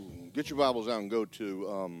Get your Bibles out and go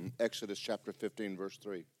to Exodus chapter 15, verse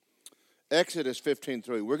 3. Exodus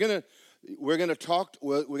 15:3. We're gonna talk.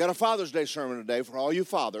 We got a Father's Day sermon today for all you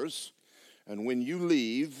fathers, and when you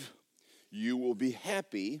leave, you will be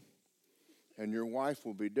happy, and your wife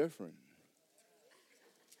will be different.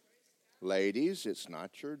 Ladies, it's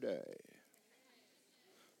not your day,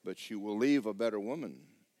 but you will leave a better woman,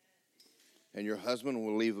 and your husband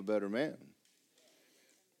will leave a better man.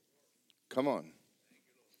 Come on.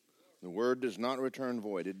 The word does not return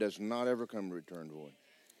void. It does not ever come return void.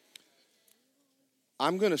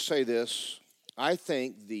 I'm going to say this. I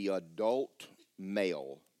think the adult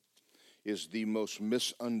male is the most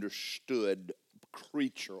misunderstood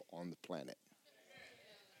creature on the planet.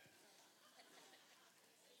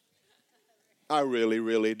 I really,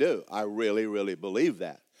 really do. I really, really believe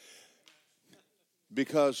that.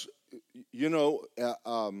 Because,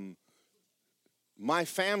 my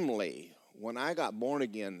family, when I got born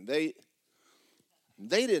again, they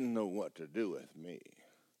didn't know what to do with me.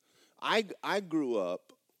 I grew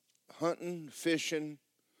up hunting, fishing,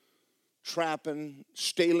 trapping,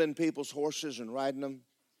 stealing people's horses and riding them.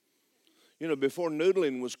 Before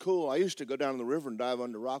noodling was cool, I used to go down to the river and dive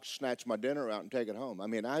under rocks, snatch my dinner out and take it home.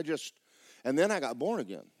 And then I got born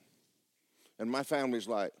again. And my family's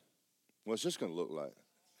like, what's this going to look like?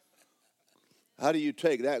 How do you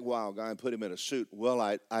take that wild guy and put him in a suit? Well,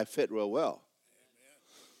 I fit real well.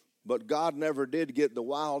 But God never did get the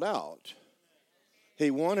wild out. He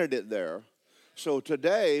wanted it there. So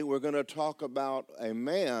today we're going to talk about a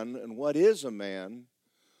man and what is a man.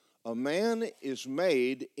 A man is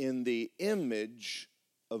made in the image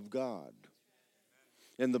of God.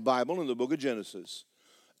 In the Bible, in the book of Genesis,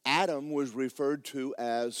 Adam was referred to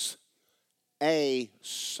as a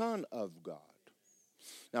son of God.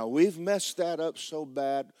 Now, we've messed that up so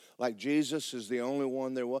bad, like Jesus is the only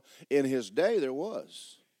one there was. In his day, there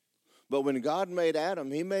was. But when God made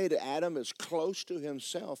Adam, he made Adam as close to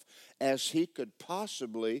himself as he could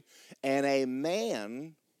possibly. And a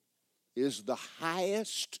man is the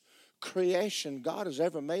highest creation God has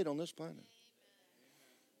ever made on this planet.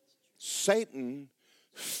 Satan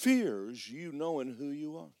fears you knowing who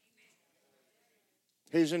you are.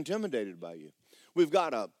 He's intimidated by you. We've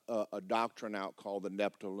got a doctrine out called the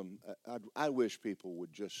Nephilim. I wish people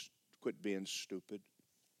would just quit being stupid.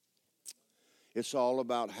 It's all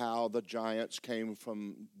about how the giants came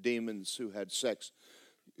from demons who had sex.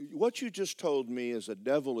 What you just told me is a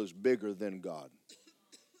devil is bigger than God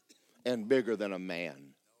and bigger than a man.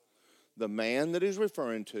 The man that he's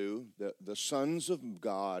referring to, the sons of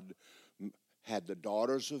God, had the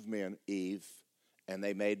daughters of men, Eve, and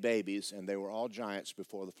they made babies, and they were all giants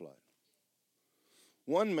before the flood.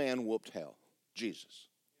 One man whooped hell, Jesus.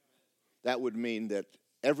 That would mean that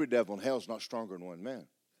every devil in hell is not stronger than one man.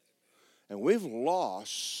 And we've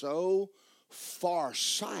lost so far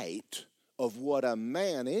sight of what a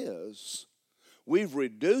man is, we've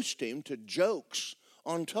reduced him to jokes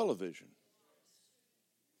on television.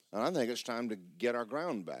 And I think it's time to get our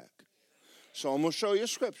ground back. So I'm going to show you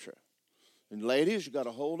scripture. And ladies, you got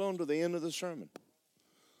to hold on to the end of the sermon.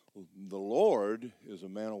 The Lord is a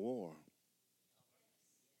man of war.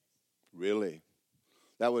 Really?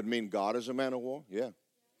 That would mean God is a man of war? Yeah.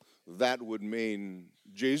 That would mean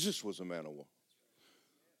Jesus was a man of war.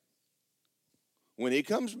 When he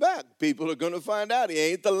comes back, people are going to find out he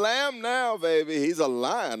ain't the lamb now, baby. He's a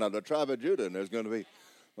lion of the tribe of Judah, and there's going to be,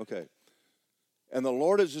 okay. And the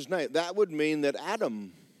Lord is his name. That would mean that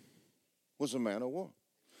Adam was a man of war.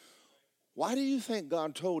 Why do you think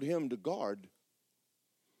God told him to guard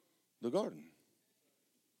the garden?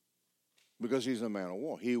 Because he's a man of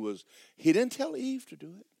war. He didn't tell Eve to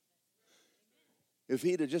do it. If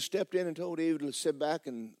he'd have just stepped in and told Eve to sit back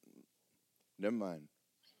and, never mind.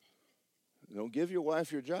 Don't give your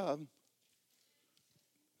wife your job.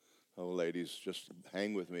 Oh, ladies, just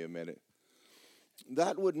hang with me a minute.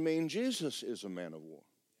 That would mean Jesus is a man of war.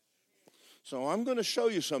 So I'm going to show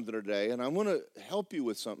you something today, and I'm going to help you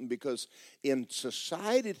with something, because in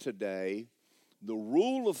society today, the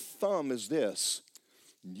rule of thumb is this: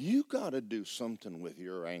 you got to do something with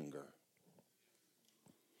your anger.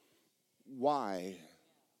 Why?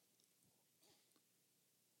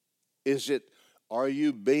 Are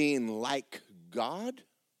you being like God?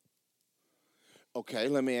 Okay,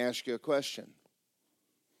 let me ask you a question.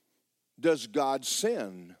 Does God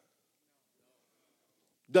sin?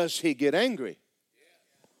 Does he get angry?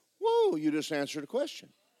 Whoa, you just answered a question.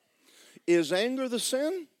 Is anger the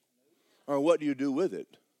sin? Or what do you do with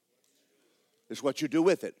it? It's what you do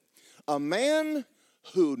with it. A man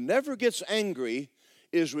who never gets angry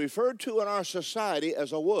is referred to in our society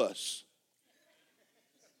as a wuss.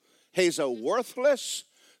 He's a worthless,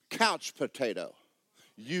 couch potato.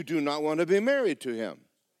 You do not want to be married to him.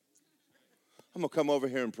 I'm going to come over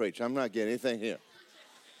here and preach. I'm not getting anything here.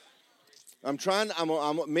 I'm going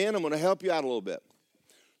to help you out a little bit.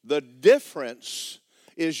 The difference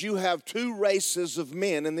is you have two races of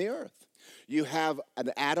men in the earth. You have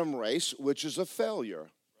an Adam race, which is a failure.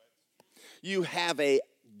 You have a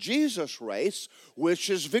Jesus race, which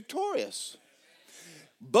is victorious.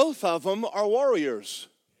 Both of them are warriors.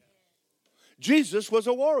 Jesus was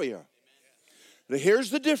a warrior. Now, here's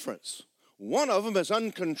the difference. One of them is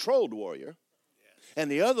uncontrolled warrior, and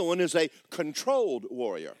the other one is a controlled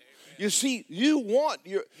warrior. You see, you want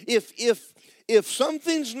if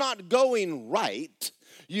something's not going right,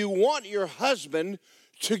 you want your husband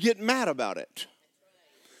to get mad about it.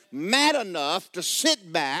 Mad enough to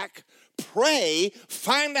sit back, pray,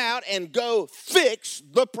 find out, and go fix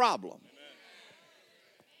the problem.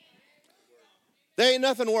 There ain't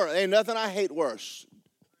nothing worse. Ain't nothing I hate worse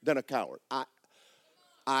than a coward.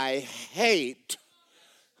 I hate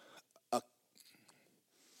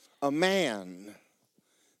a man.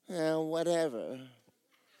 Whatever.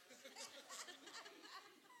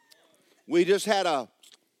 We just had I'm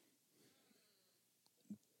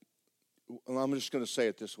just going to say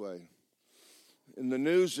it this way. In the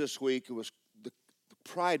news this week, it was the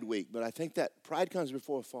Pride Week, but I think that Pride comes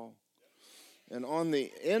before fall. And on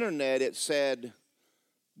the internet, it said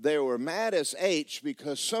they were mad as H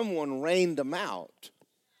because someone rained them out.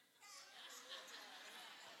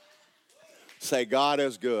 Say, God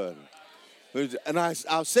is good. And I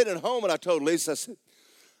was sitting at home and I told Lisa, I said,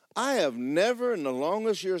 I have never in the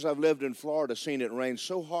longest years I've lived in Florida seen it rain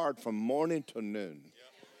so hard from morning to noon.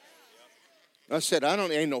 I said,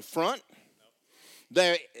 ain't no front.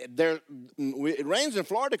 It rains in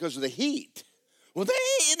Florida because of the heat. Well,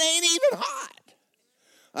 it ain't even hot.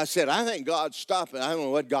 I said, I think God's stopping. I don't know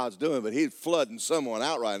what God's doing, but he's flooding someone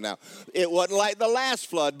out right now. It wasn't like the last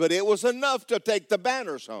flood, but it was enough to take the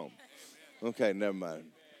banners home. Okay, never mind.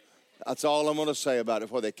 That's all I'm going to say about it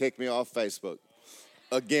before they kick me off Facebook.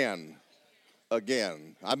 Again.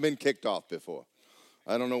 I've been kicked off before.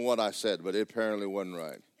 I don't know what I said, but it apparently wasn't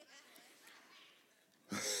right.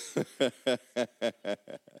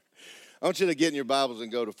 I want you to get in your Bibles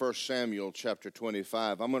and go to 1 Samuel chapter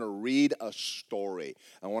 25. I'm going to read a story.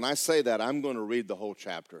 And when I say that, I'm going to read the whole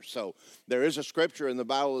chapter. So there is a scripture in the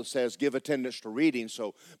Bible that says give attendance to reading.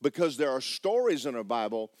 So because there are stories in our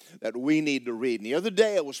Bible that we need to read. And the other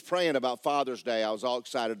day I was praying about Father's Day. I was all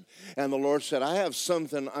excited. And the Lord said, I have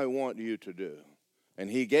something I want you to do. And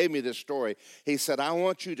he gave me this story. He said, I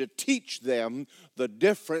want you to teach them the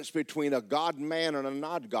difference between a God man and a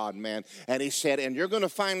not God man. And he said, and you're going to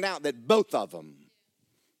find out that both of them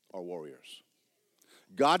are warriors.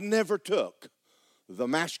 God never took the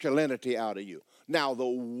masculinity out of you. Now, the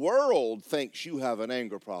world thinks you have an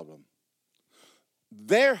anger problem.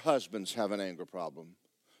 Their husbands have an anger problem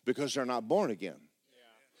because they're not born again.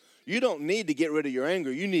 You don't need to get rid of your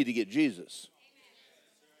anger. You need to get Jesus.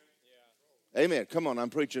 Amen. Come on, I'm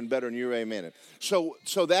preaching better than you're amen. So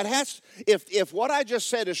that has, if what I just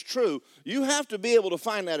said is true, you have to be able to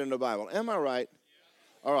find that in the Bible. Am I right?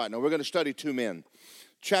 All right, now we're going to study two men.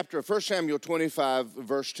 1 Samuel 25,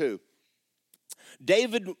 verse 2.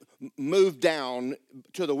 David moved down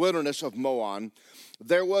to the wilderness of Moab.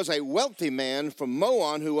 There was a wealthy man from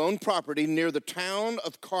Moab who owned property near the town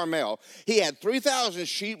of Carmel. He had 3,000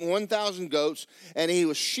 sheep and 1,000 goats, and he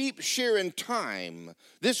was sheep shearing time.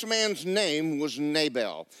 This man's name was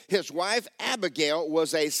Nabal. His wife Abigail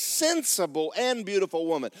was a sensible and beautiful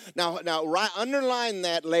woman. Now, underline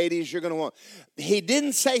that, ladies, you're going to want. He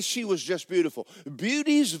didn't say she was just beautiful.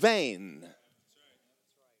 Beauty's vain.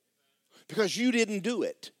 Because you didn't do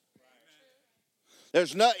it.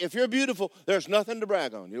 If you're beautiful, there's nothing to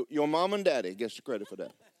brag on. Your mom and daddy gets the credit for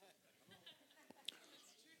that.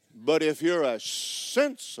 But if you're a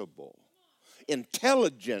sensible,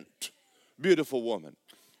 intelligent, beautiful woman,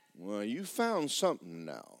 well, you found something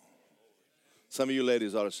now. Some of you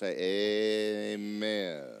ladies ought to say,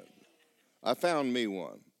 amen. I found me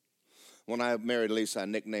one. When I married Lisa, I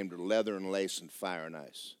nicknamed her Leather and Lace and Fire and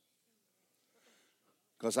Ice.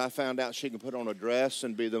 Because I found out she can put on a dress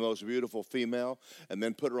and be the most beautiful female, and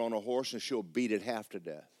then put her on a horse and she'll beat it half to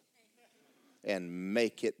death and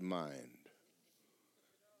make it mine.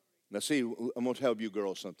 Now see, I'm going to tell you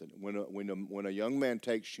girls something. When a young man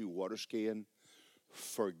takes you water skiing,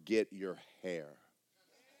 forget your hair.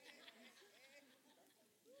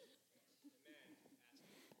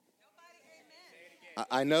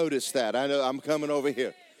 I noticed that. I know I'm coming over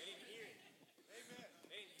here.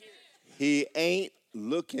 He ain't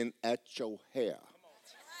looking at your hair.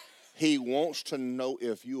 He wants to know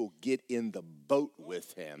if you'll get in the boat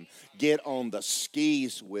with him, get on the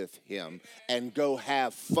skis with him, and go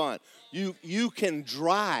have fun. You can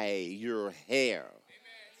dry your hair.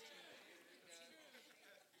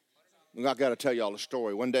 I got to tell y'all a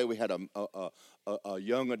story. One day we had a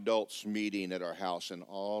young adults meeting at our house, and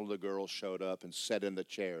all the girls showed up and sat in the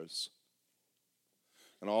chairs.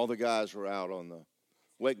 And all the guys were out on the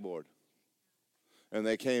wakeboard. And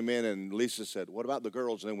they came in, and Lisa said, "What about the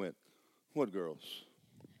girls?" And they went, "What girls?"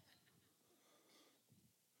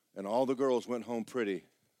 And all the girls went home pretty,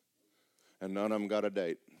 and none of them got a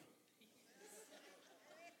date.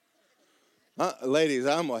 Ladies,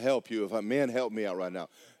 I'm going to help you. If men help me out right now.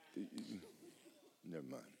 Never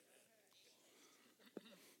mind.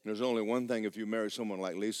 There's only one thing if you marry someone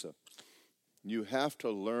like Lisa. You have to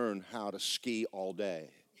learn how to ski all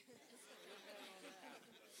day.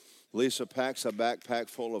 Lisa packs a backpack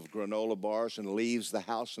full of granola bars and leaves the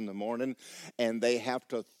house in the morning, and they have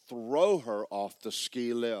to throw her off the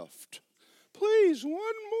ski lift. "Please, one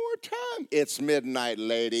more time." "It's midnight,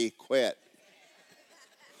 lady. Quit."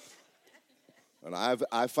 And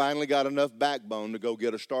I finally got enough backbone to go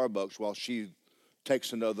get a Starbucks while she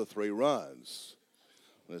takes another 3 runs.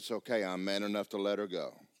 It's okay. I'm man enough to let her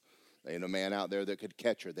go. There ain't a man out there that could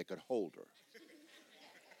catch her, that could hold her.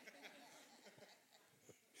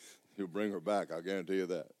 He'll bring her back, I guarantee you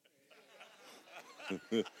that.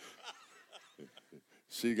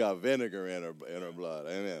 She got vinegar in her blood.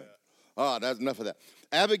 Amen. All right, that's enough of that.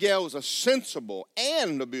 Abigail was a sensible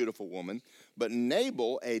and a beautiful woman, but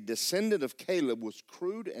Nabal, a descendant of Caleb, was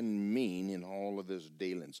crude and mean in all of his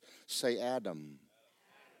dealings. Say Adam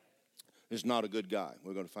is not a good guy.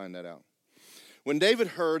 We're going to find that out. When David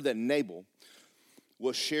heard that Nabal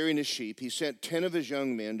was shearing his sheep, he sent 10 of his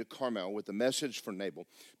young men to Carmel with a message for Nabal: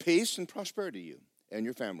 "Peace and prosperity to you and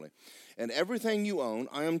your family, and everything you own.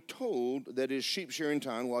 I am told that it is sheep shearing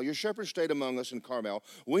time. While your shepherds stayed among us in Carmel,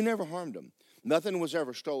 we never harmed them. Nothing was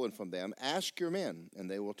ever stolen from them. Ask your men, and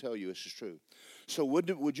they will tell you this is true. So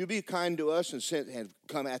would you be kind to us and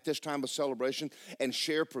come at this time of celebration and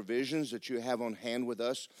share provisions that you have on hand with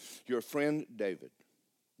us? Your friend David."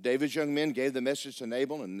 David's young men gave the message to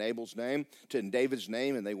Nabal in David's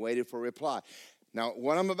name, and they waited for a reply. Now,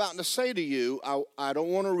 what I'm about to say to you, I don't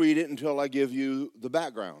want to read it until I give you the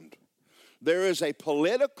background. There is a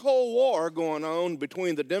political war going on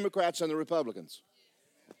between the Democrats and the Republicans.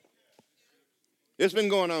 It's been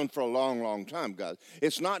going on for a long, long time, guys.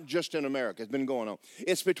 It's not just in America. It's been going on.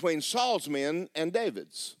 It's between Saul's men and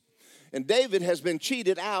David's. And David has been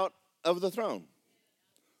cheated out of the throne.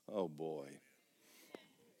 Oh, boy.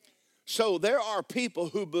 So there are people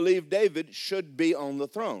who believe David should be on the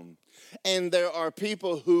throne. And there are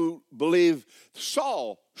people who believe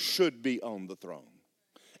Saul should be on the throne.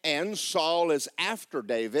 And Saul is after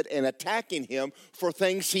David and attacking him for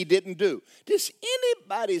things he didn't do. Does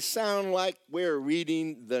anybody sound like we're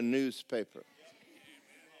reading the newspaper?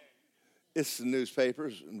 It's the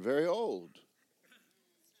newspaper's very old.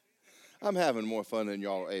 I'm having more fun than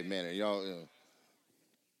y'all. Amen. And y'all.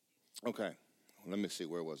 Okay. Let me see.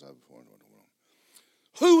 Where was I before?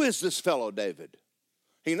 Who is this fellow David?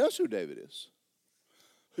 He knows who David is.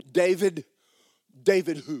 David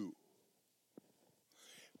who?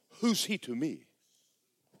 Who's he to me?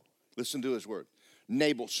 Listen to his word.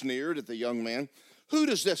 Nabal sneered at the young man. Who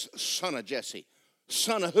does this son of Jesse?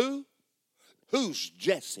 Son of who? Who's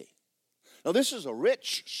Jesse? Now, this is a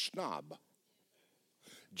rich snob.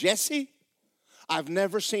 Jesse? I've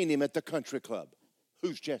never seen him at the country club.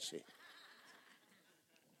 Who's Jesse?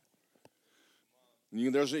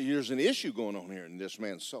 There's an issue going on here in this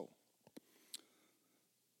man's soul.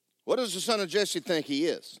 What does the son of Jesse think he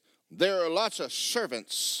is? There are lots of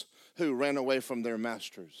servants who ran away from their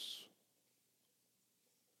masters.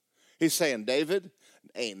 He's saying, David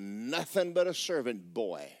ain't nothing but a servant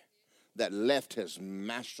boy that left his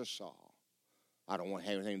master Saul. I don't want to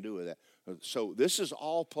have anything to do with that. So this is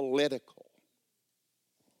all political.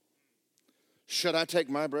 Should I take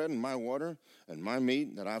my bread and my water and my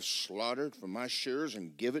meat that I've slaughtered from my shears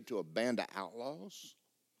and give it to a band of outlaws?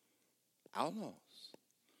 Outlaws.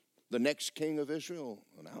 The next king of Israel,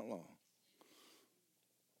 an outlaw.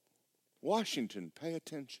 Washington, pay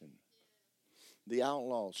attention. The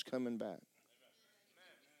outlaw's coming back.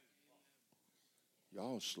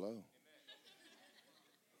 Y'all slow.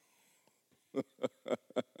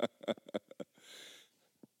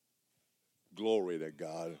 Glory to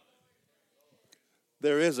God.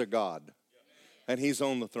 There is a God, and he's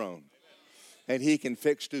on the throne, and he can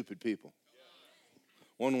fix stupid people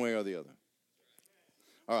one way or the other.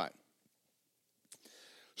 All right.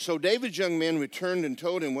 So David's young men returned and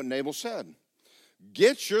told him what Nabal said.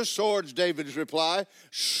 Get your swords, David's reply.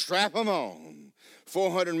 Strap them on.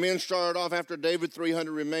 400 men started off after David.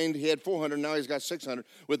 300 remained. He had 400. Now he's got 600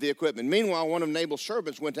 with the equipment. Meanwhile, one of Nabal's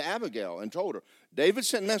servants went to Abigail and told her, David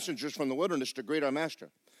sent messengers from the wilderness to greet our master.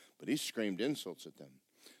 But he screamed insults at them.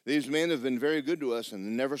 These men have been very good to us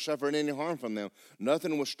and never suffered any harm from them.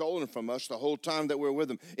 Nothing was stolen from us the whole time that we were with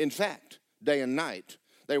them. In fact, day and night,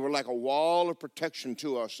 they were like a wall of protection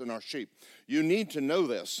to us and our sheep. You need to know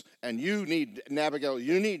this, and Abigail,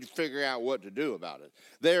 you need to figure out what to do about it.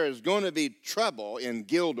 There is going to be trouble in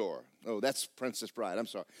Gildor. Oh, that's Princess Bride. I'm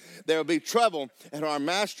sorry. There will be trouble, and our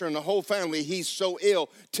master and the whole family, he's so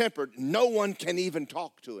ill-tempered, no one can even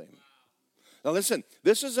talk to him. Now listen,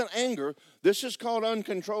 this is an anger. This is called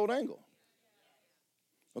uncontrolled anger.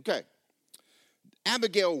 Okay.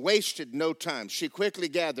 Abigail wasted no time. She quickly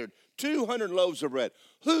gathered 200 loaves of bread.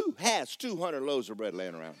 Who has 200 loaves of bread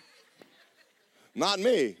laying around? Not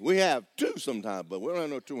me. We have 2 sometimes, but we don't have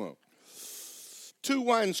no 200. 2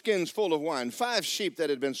 wineskins full of wine, 5 sheep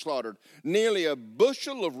that had been slaughtered, nearly a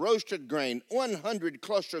bushel of roasted grain, 100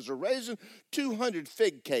 clusters of raisin, 200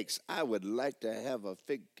 fig cakes. I would like to have a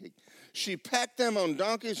fig cake. She packed them on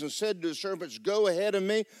donkeys and said to the servants, go ahead of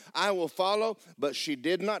me, I will follow. But she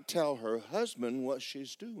did not tell her husband what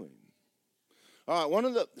she's doing. All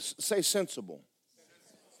right, say sensible.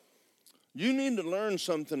 You need to learn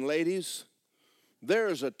something, ladies. There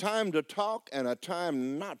is a time to talk and a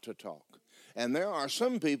time not to talk. And there are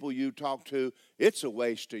some people you talk to, it's a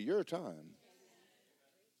waste of your time.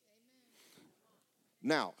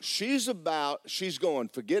 Now, she's going,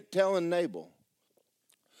 forget telling Nabal.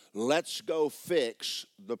 Let's go fix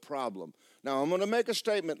the problem. Now, I'm going to make a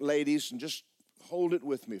statement, ladies, and just hold it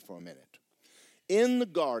with me for a minute. In the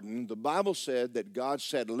garden, the Bible said that God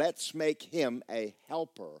said, let's make him a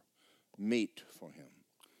helper meet for him.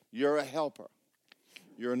 You're a helper.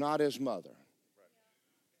 You're not his mother.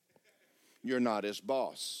 You're not his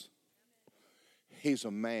boss. He's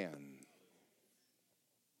a man.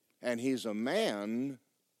 And he's a man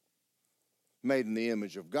made in the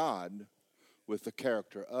image of God with the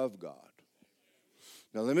character of God.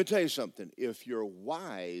 Now, let me tell you something. If you're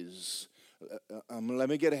wise, let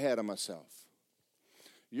me get ahead of myself.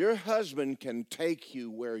 Your husband can take you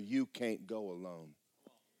where you can't go alone.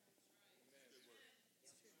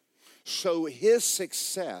 So his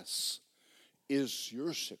success is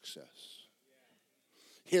your success.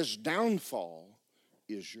 His downfall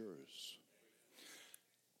is yours.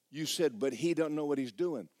 You said, but he don't know what he's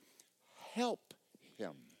doing. Help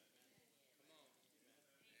him.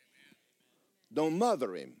 Don't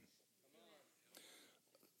mother him.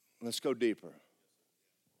 Let's go deeper.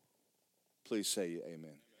 Please say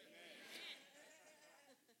amen.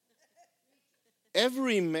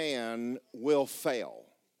 Every man will fail.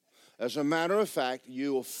 As a matter of fact,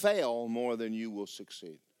 you will fail more than you will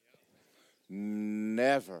succeed.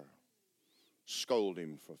 Never scold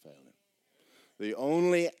him for failing. The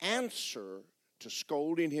only answer to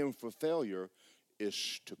scolding him for failure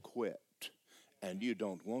is to quit. And you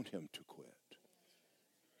don't want him to quit.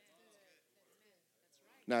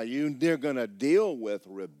 Now, they're going to deal with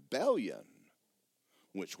rebellion,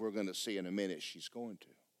 which we're going to see in a minute she's going to.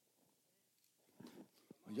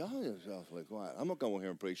 Y'all is awfully quiet. I'm not going to come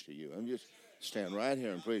here and preach to you. I'm just stand right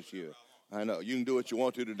here and preach to you. I know. You can do what you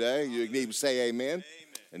want to today. You can even say amen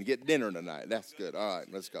and get dinner tonight. That's good. All right,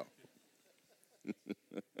 let's go.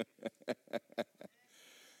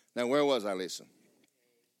 Now, where was I, Lisa?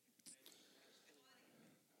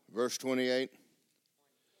 Verse 28.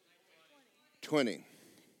 20.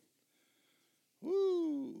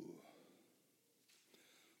 Woo.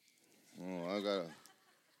 Oh, I got to.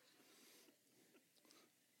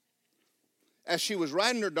 As she was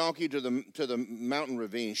riding her donkey to the mountain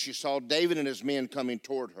ravine, she saw David and his men coming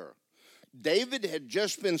toward her. David had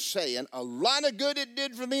just been saying, a lot of good it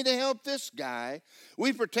did for me to help this guy.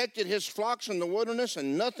 We protected his flocks in the wilderness,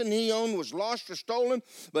 and nothing he owned was lost or stolen,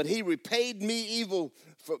 but he repaid me evil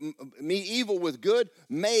with good.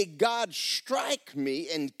 May God strike me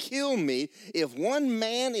and kill me if one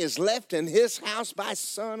man is left in his house by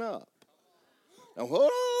sun up. Now,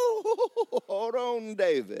 hold on,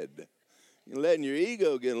 David. You're letting your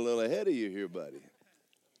ego get a little ahead of you here, buddy.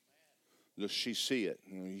 Does she see it?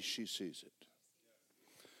 She sees it.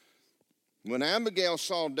 When Abigail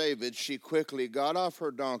saw David, she quickly got off her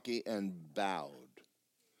donkey and bowed.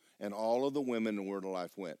 And all of the women in Word of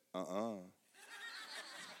Life went,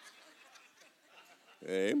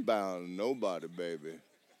 They ain't bowing to nobody, baby.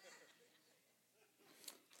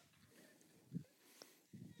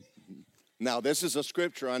 Now, this is a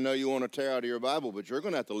scripture I know you want to tear out of your Bible, but you're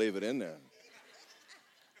going to have to leave it in there.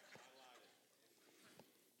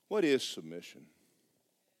 What is submission?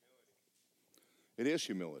 It is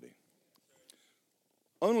humility.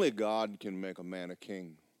 Only God can make a man a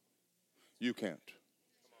king. You can't.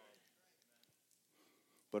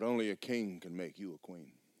 But only a king can make you a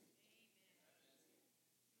queen.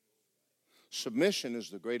 Submission is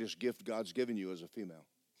the greatest gift God's given you as a female.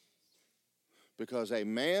 Because a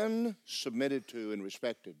man submitted to and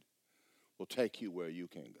respected will take you where you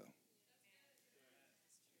can't go.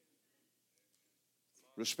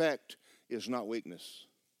 Respect is not weakness.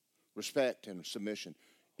 Respect and submission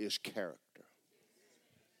is character.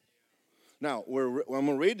 Now, I'm going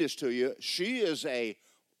to read this to you. She is a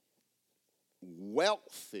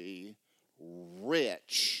wealthy,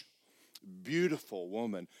 rich, beautiful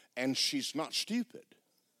woman, and she's not stupid.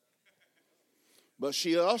 But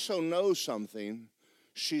she also knows something.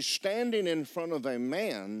 She's standing in front of a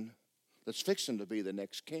man that's fixing to be the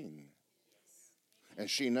next king. And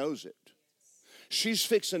she knows it. She's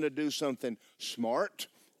fixing to do something smart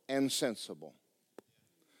and sensible.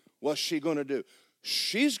 What's she going to do?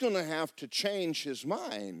 She's going to have to change his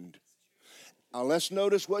mind. Now let's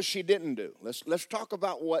notice what she didn't do. Let's talk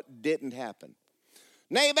about what didn't happen.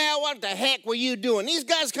 Nabal, what the heck were you doing? These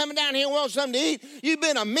guys coming down here want something to eat. You've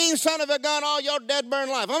been a mean son of a gun all your dead burn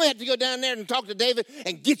life. I'm going to have to go down there and talk to David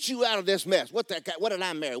and get you out of this mess. What did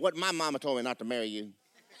I marry? What my mama told me not to marry you.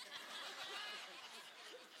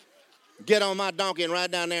 Get on my donkey and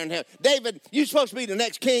ride down there and have. David, you supposed to be the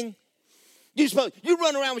next king. You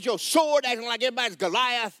run around with your sword acting like everybody's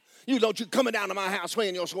Goliath. You coming down to my house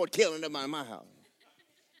swinging your sword, killing them in my house.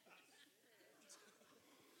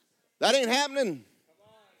 That ain't happening.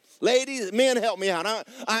 Ladies, men, help me out.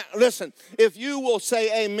 Listen, if you will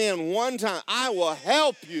say amen one time, I will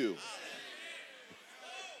help you.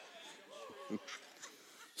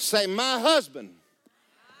 Say, my husband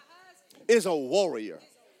is a warrior,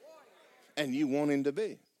 and you want him to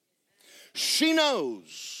be. She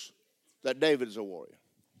knows that David is a warrior.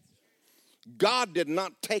 God did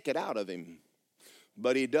not take it out of him,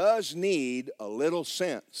 but he does need a little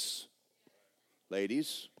sense.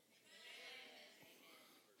 Ladies,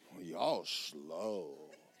 y'all slow.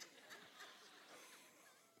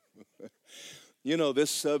 You know, this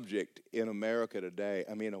subject in America today,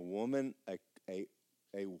 I mean, a woman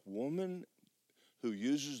who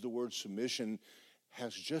uses the word submission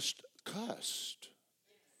has just cussed.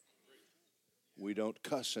 We don't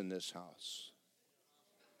cuss in this house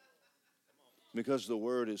because the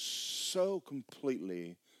word is so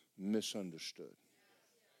completely misunderstood.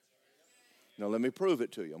 Now, let me prove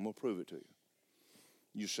it to you. I'm going to prove it to you.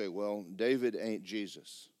 You say, well, David ain't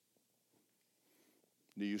Jesus.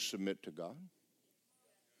 Do you submit to God?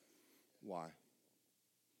 Why?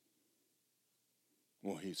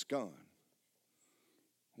 Well, he's gone.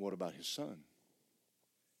 What about his son?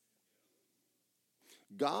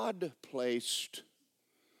 God placed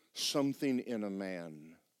something in a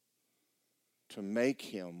man to make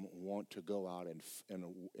him want to go out in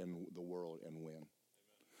the world and win.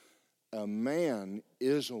 A man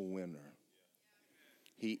is a winner.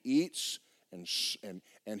 He eats,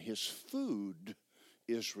 and his food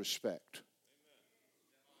is respect.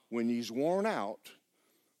 When he's worn out,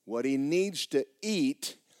 what he needs to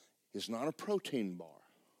eat is not a protein bar.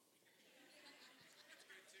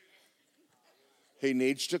 He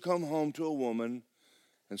needs to come home to a woman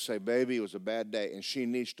and say, baby, it was a bad day. And she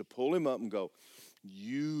needs to pull him up and go,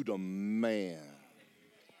 you the man.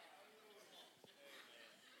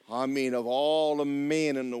 I mean, of all the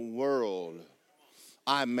men in the world,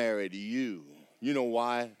 I married you. You know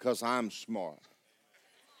why? Because I'm smart.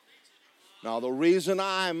 Now, the reason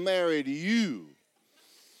I married you,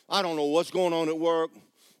 I don't know what's going on at work,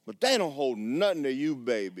 but they don't hold nothing to you,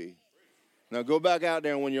 baby. Now, go back out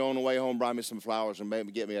there, and when you're on the way home, buy me some flowers and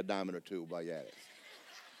maybe get me a diamond or two while you're at it.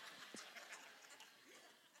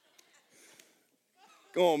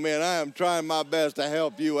 Come on, man. I am trying my best to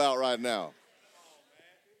help you out right now.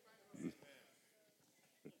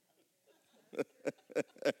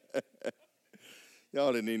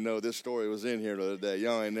 Y'all didn't even know this story was in here the other day.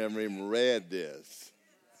 Y'all ain't never even read this.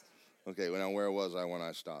 Okay, well, now where was I when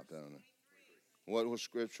I stopped? I don't know. What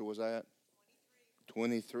scripture was that?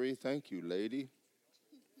 23. Thank you, lady.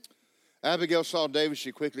 Abigail saw David.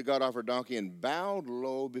 She quickly got off her donkey and bowed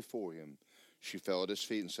low before him. She fell at his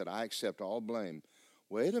feet and said, I accept all blame.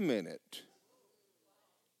 Wait a minute.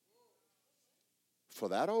 For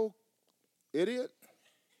that old idiot?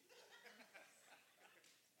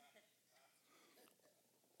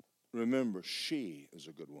 Remember, she is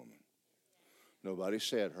a good woman. Nobody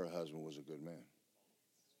said her husband was a good man.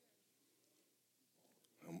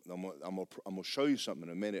 I'm going to show you something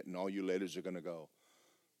in a minute, and all you ladies are going to go,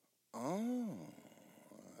 oh,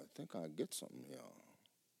 I think I get something, y'all.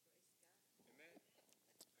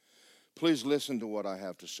 Please listen to what I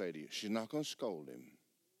have to say to you. She's not going to scold him,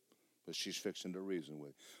 but she's fixing to reason with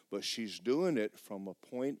him. But she's doing it from a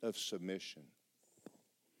point of submission.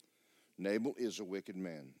 Nabal is a wicked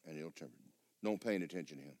man and ill-tempered. Don't pay any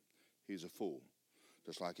attention to him. He's a fool,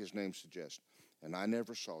 just like his name suggests. And I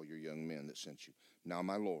never saw your young men that sent you. Now,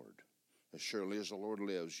 my Lord, as surely as the Lord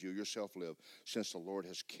lives, you yourself live, since the Lord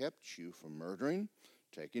has kept you from murdering,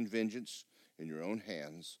 taking vengeance in your own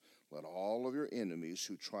hands, let all of your enemies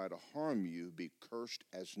who try to harm you be cursed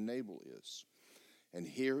as Nabal is. And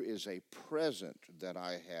here is a present that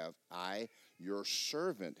I, your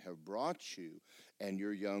servant, have brought you and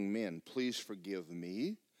your young men. Please forgive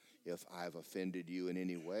me if I've offended you in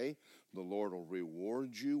any way. The Lord will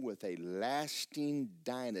reward you with a lasting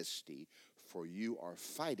dynasty, for you are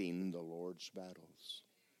fighting the Lord's battles.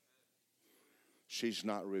 She's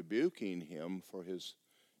not rebuking him for his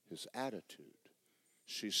attitude.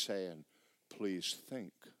 She's saying, please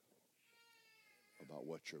think about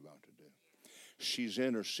what you're about to do. She's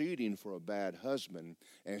interceding for a bad husband,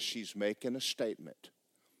 and she's making a statement.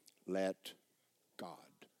 Let God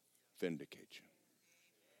vindicate you.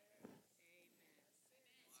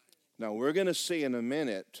 Now, we're going to see in a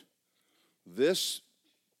minute, this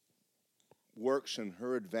works in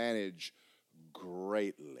her advantage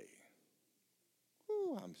greatly.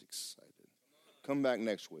 Oh, I'm excited. Come back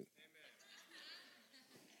next week.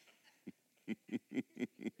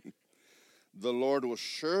 The Lord will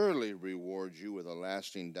surely reward you with a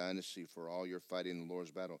lasting dynasty for all your fighting in the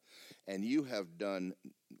Lord's battle. And you have done,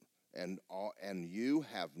 and you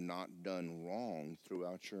have not done wrong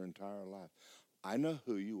throughout your entire life. I know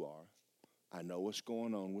who you are. I know what's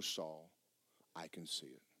going on with Saul. I can see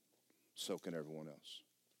it. So can everyone else.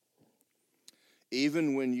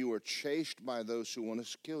 Even when you were chased by those who want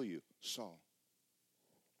to kill you, Saul,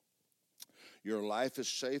 your life is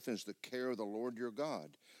safe in the care of the Lord your God,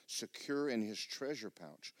 secure in his treasure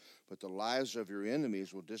pouch. But the lives of your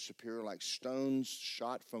enemies will disappear like stones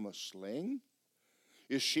shot from a sling.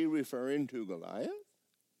 Is she referring to Goliath?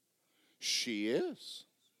 She is.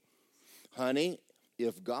 Honey,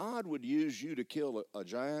 if God would use you to kill a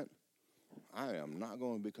giant, I am not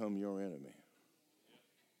going to become your enemy.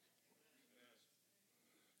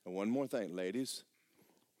 And one more thing, ladies,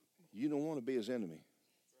 you don't want to be his enemy.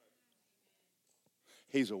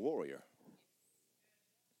 He's a warrior.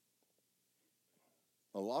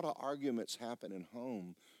 A lot of arguments happen in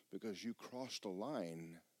home because you crossed a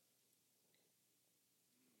line.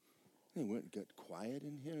 It went get quiet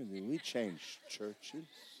in here. We changed churches.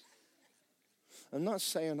 I'm not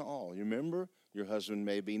saying all. You remember, your husband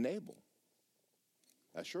may be Nabal.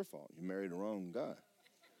 That's your fault. You married the wrong guy.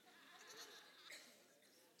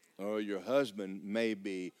 Or your husband may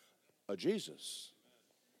be a Jesus.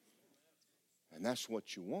 And that's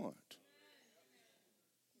what you want.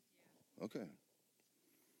 Okay.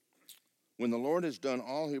 When the Lord has done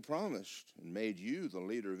all he promised and made you the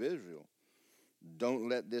leader of Israel, don't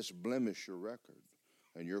let this blemish your record,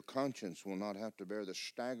 and your conscience will not have to bear the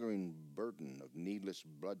staggering burden of needless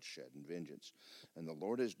bloodshed and vengeance. And the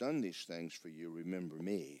Lord has done these things for you. Remember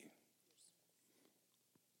me.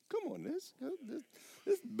 Come on, this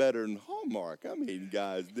is better than Hallmark. I mean,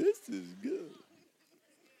 guys, this is good.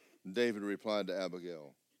 David replied to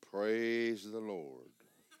Abigail, praise the Lord.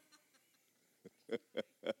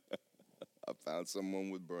 I found someone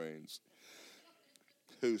with brains.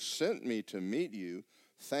 Who sent me to meet you.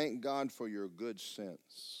 Thank God for your good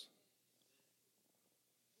sense.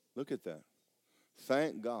 Look at that.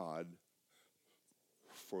 Thank God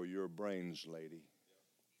for your brains, lady.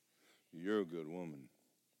 You're a good woman.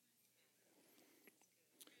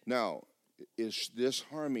 Now, is this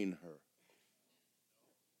harming her?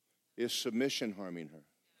 Is submission harming her?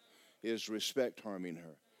 Is respect harming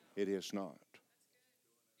her? It is not.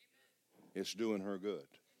 It's doing her good.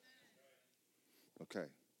 Okay.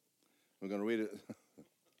 We're going to read it.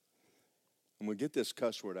 I'm going to get this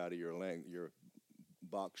cuss word out of your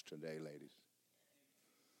box today, ladies.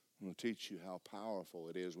 I'm going to teach you how powerful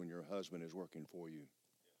it is when your husband is working for you.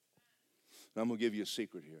 And I'm going to give you a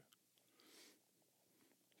secret here.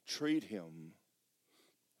 Treat him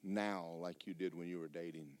now like you did when you were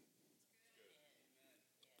dating.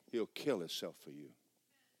 He'll kill himself for you.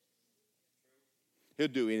 He'll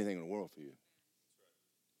do anything in the world for you.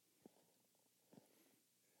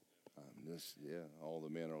 All the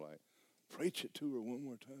men are like, preach it to her one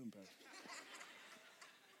more time, Pastor.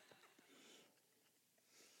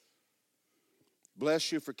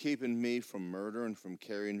 Bless you for keeping me from murder and from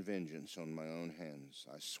carrying vengeance on my own hands.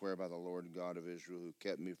 I swear by the Lord God of Israel, who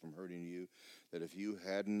kept me from hurting you, that if you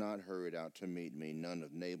had not hurried out to meet me, none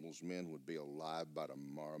of Nabal's men would be alive by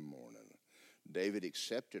tomorrow morning. David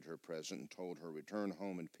accepted her present and told her, return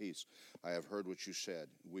home in peace. I have heard what you said.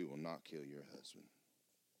 We will not kill your husband.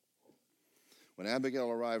 When Abigail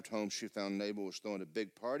arrived home, she found Nabal was throwing a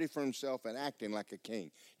big party for himself and acting like a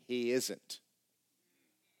king. He isn't.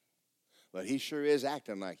 But he sure is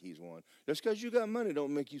acting like he's one. Just because you got money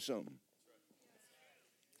don't make you something.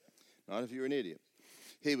 Not if you're an idiot.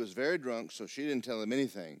 He was very drunk, so she didn't tell him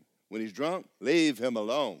anything. When he's drunk, leave him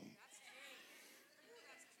alone.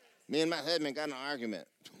 Me and my husband got in an argument.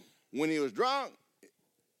 When he was drunk,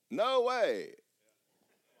 no way.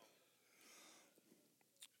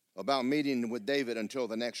 About meeting with David until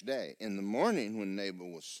the next day. In the morning, when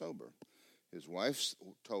Nabal was sober, his wife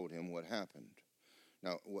told him what happened.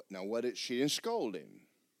 She didn't scold him.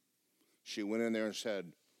 She went in there and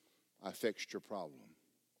said, I fixed your problem.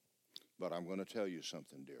 But I'm going to tell you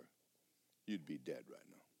something, dear. You'd be dead right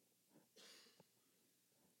now.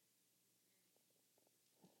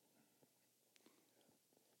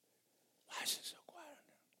 Why is it so quiet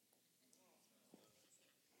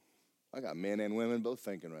now? I got men and women both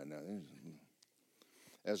thinking right now.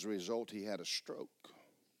 As a result, he had a stroke.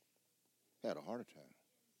 He had a heart attack.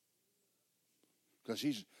 Because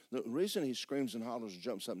the reason he screams and hollers and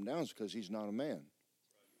jumps up and down is because he's not a man.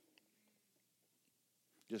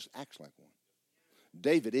 Just acts like one.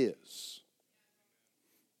 David is.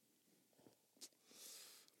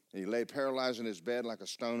 He lay paralyzed in his bed like a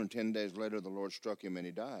stone, and 10 days later the Lord struck him and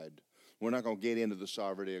he died. We're not going to get into the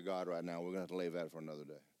sovereignty of God right now. We're going to have to leave that for another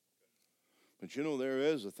day. But you know, there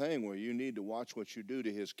is a thing where you need to watch what you do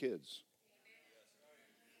to his kids.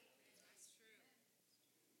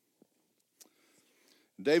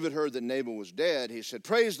 David heard that Nabal was dead. He said,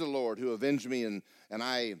 praise the Lord who avenged me and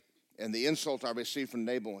the insult I received from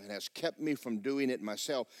Nabal and has kept me from doing it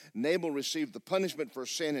myself. Nabal received the punishment for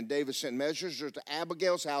sin, and David sent messengers to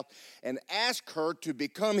Abigail's house and asked her to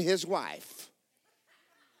become his wife.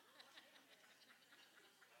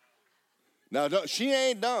 Now, she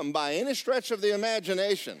ain't dumb by any stretch of the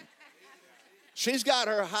imagination. She's got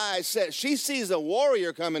her high set. She sees a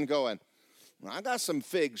warrior coming going, I got some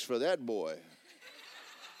figs for that boy.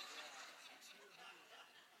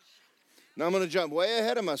 Now I'm going to jump way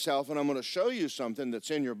ahead of myself, and I'm going to show you something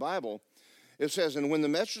that's in your Bible. It says, and when the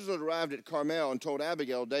messengers arrived at Carmel and told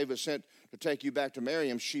Abigail, David sent to take you back to marry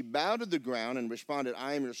him, she bowed to the ground and responded,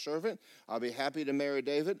 I am your servant. I'll be happy to marry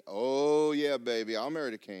David. Oh, yeah, baby, I'll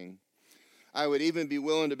marry the king. I would even be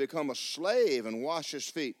willing to become a slave and wash his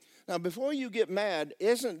feet. Now, before you get mad,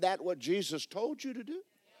 isn't that what Jesus told you to do?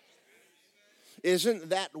 Isn't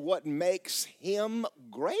that what makes him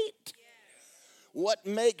great? What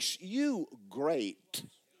makes you great?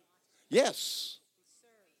 Yes.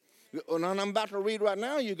 And I'm about to read right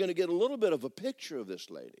now, you're going to get a little bit of a picture of this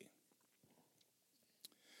lady.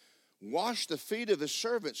 Washed the feet of his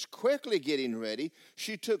servants, quickly getting ready.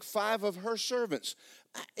 She took 5 of her servants.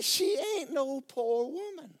 She ain't no poor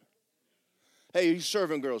woman. Hey, you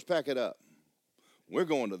servant girls, pack it up. We're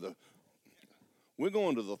going to the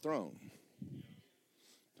throne.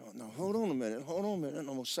 No, hold on a minute. I'm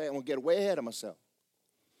going to get way ahead of myself.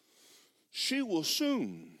 She will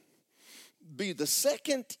soon be the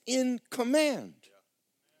second in command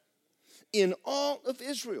in all of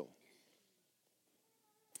Israel.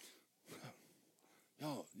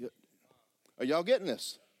 Are y'all getting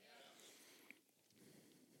this?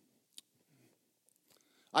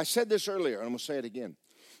 I said this earlier, and I'm going to say it again.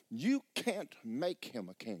 You can't make him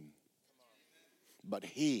a king, but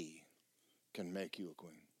he can make you a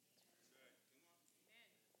queen.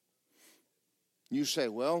 You say,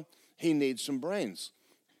 well, he needs some brains.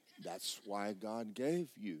 That's why God gave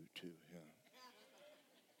you to him.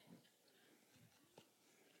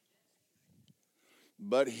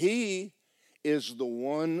 But he is the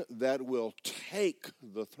one that will take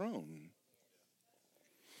the throne.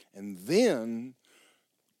 And then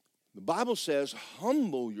the Bible says,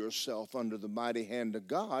 humble yourself under the mighty hand of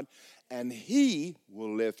God, and he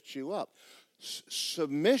will lift you up.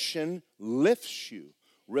 Submission lifts you.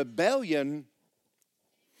 Rebellion,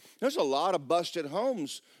 there's a lot of busted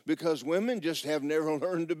homes because women just have never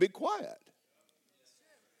learned to be quiet.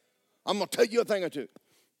 I'm going to tell you a thing or two.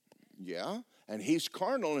 Yeah, and he's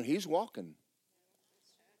carnal and he's walking.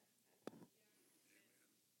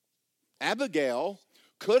 Abigail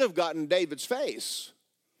could have gotten David's face,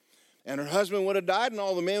 and her husband would have died, and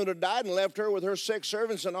all the men would have died, and left her with her 6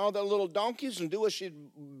 servants and all their little donkeys and do what she,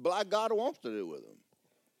 like God, wants to do with them.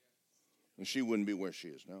 And she wouldn't be where she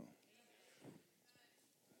is now.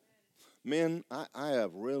 Men, I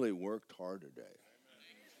have really worked hard today.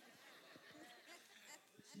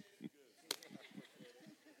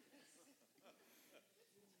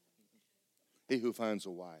 He who finds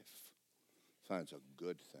a wife finds a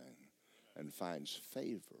good thing and finds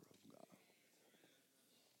favor of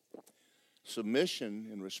God. Submission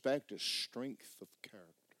and respect is strength of character.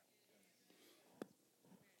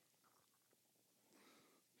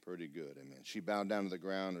 Pretty good, amen. She bowed down to the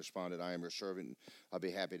ground and responded, I am your servant. I'll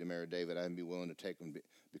be happy to marry David. I'd be willing to take him and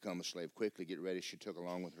become a slave. Quickly, get ready. She took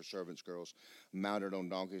along with her servants' girls, mounted on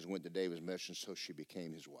donkeys, and went to David's messenger, so she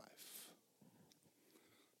became his wife.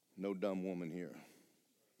 No dumb woman here.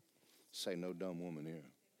 Say no dumb woman here.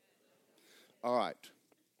 All right.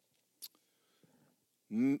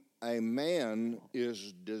 A man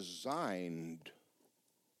is designed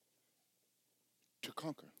to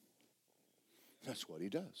conquer. That's what he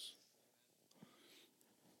does.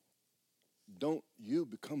 Don't you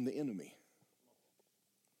become the enemy.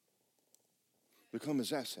 Become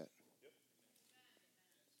his asset.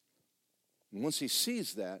 And once he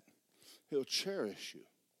sees that, he'll cherish you.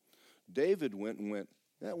 David went,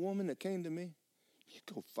 that woman that came to me, you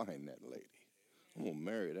go find that lady. I'm going to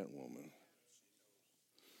marry that woman.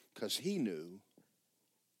 Because he knew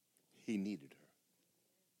he needed her.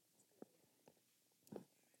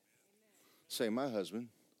 Say, my husband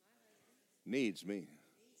needs me.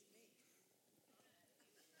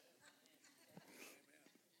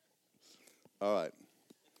 All right.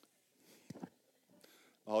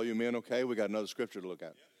 All you men okay? We got another scripture to look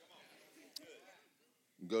at.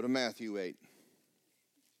 Go to Matthew 8.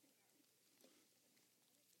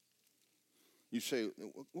 You say,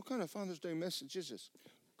 what kind of Father's Day message is this?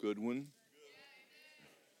 Good one.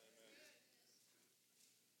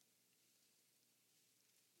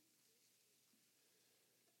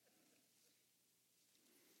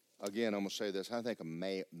 Again, I'm going to say this. I think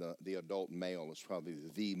the adult male is probably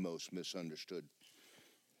the most misunderstood.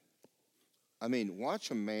 I mean,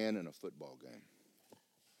 watch a man in a football game.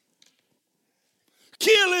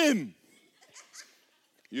 Kill him!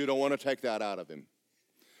 You don't want to take that out of him.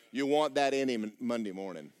 You want that in him Monday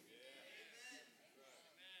morning.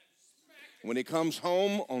 When he comes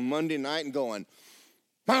home on Monday night and going,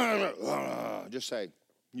 just say,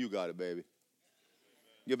 you got it, baby.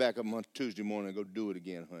 Get back up on Tuesday morning and go do it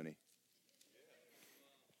again, honey.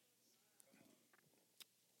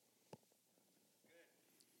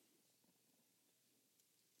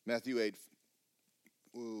 Matthew 8,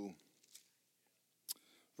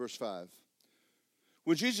 verse 5.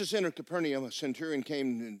 When Jesus entered Capernaum, a centurion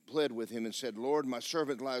came and pled with him and said, Lord, my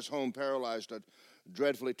servant lies home paralyzed,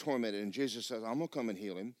 dreadfully tormented. And Jesus says, I'm going to come and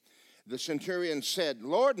heal him. The centurion said,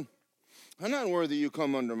 Lord, I'm not worthy you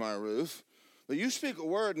come under my roof. But you speak a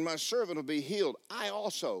word and my servant will be healed. I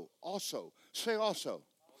also,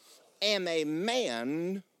 am a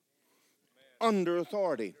man under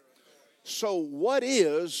authority. So what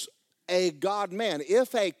is a God man?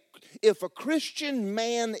 If a Christian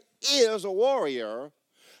man is a warrior,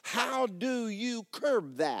 how do you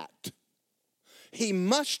curb that? He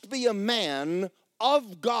must be a man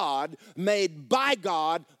of God, made by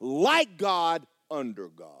God, like God, under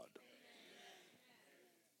God.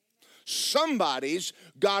 Somebody's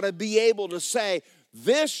got to be able to say,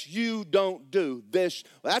 this you don't do. This.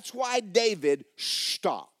 That's why David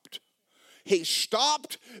stopped. He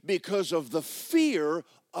stopped because of the fear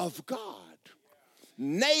of God.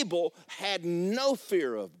 Nabal had no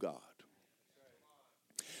fear of God.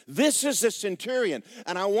 This is the centurion.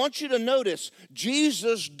 And I want you to notice,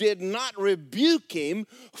 Jesus did not rebuke him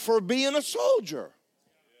for being a soldier.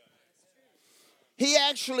 He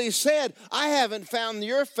actually said, I haven't found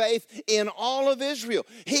your faith in all of Israel.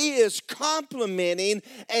 He is complimenting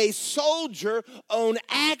a soldier on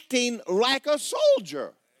acting like a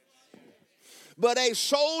soldier. But a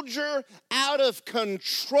soldier out of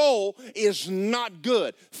control is not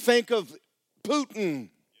good. Think of Putin.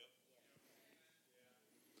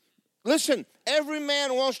 Listen, every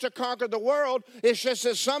man wants to conquer the world. It's just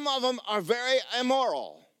that some of them are very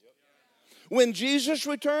immoral. When Jesus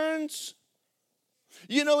returns,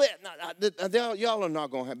 you know, y'all are not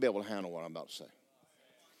going to be able to handle what I'm about to say.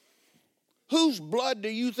 Whose blood do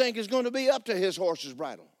you think is going to be up to his horse's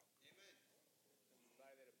bridle?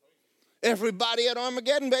 Everybody at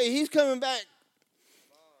Armageddon Bay, he's coming back.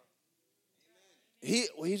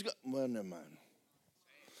 Well, never mind.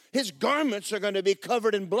 His garments are going to be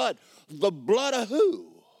covered in blood. The blood of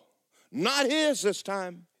who? Not his this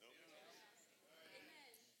time.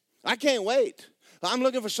 I can't wait. I'm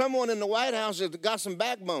looking for someone in the White House that's got some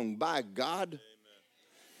backbone. By God.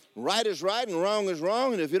 Right is right and wrong is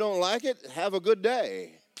wrong. And if you don't like it, have a good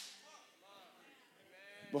day.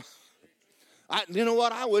 You know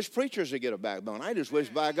what? I wish preachers would get a backbone. I just wish,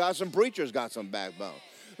 by God, some preachers got some backbone.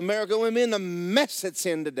 America, we're in the mess it's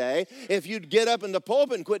in today. If you'd get up in the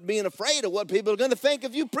pulpit and quit being afraid of what people are going to think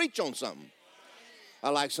if you preach on something. I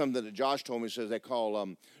like something that Josh told me. Says they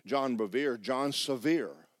call John Bevere John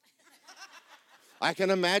Severe. I can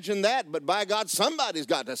imagine that, but by God, somebody's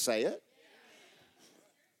got to say it.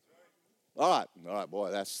 All right,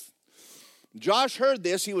 boy, that's... Josh heard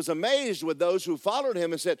this. He was amazed with those who followed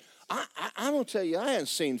him and said, I'm going to tell you, I hadn't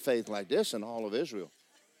seen faith like this in all of Israel.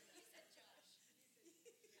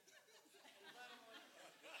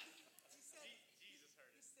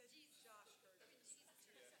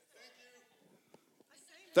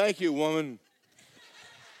 Thank you, woman.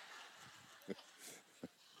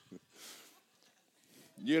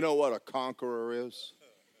 You know what a conqueror is?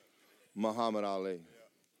 Muhammad Ali.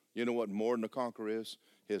 You know what more than a conqueror is?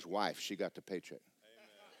 His wife. She got the paycheck.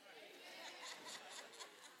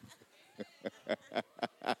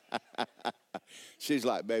 She's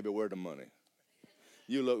like, baby, where's the money?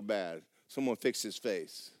 You look bad. Someone fix his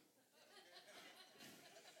face.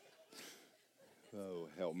 Oh,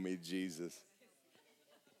 help me, Jesus.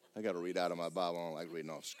 I got to read out of my Bible. I don't like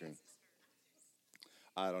reading off screen.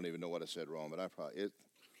 I don't even know what I said wrong, but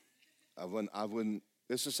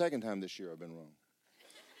it's the second time this year I've been wrong.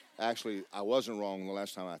 Actually, I wasn't wrong the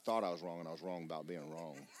last time. I thought I was wrong, and I was wrong about being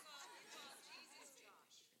wrong.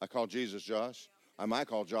 I called Jesus Josh. I might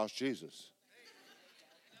call Josh Jesus.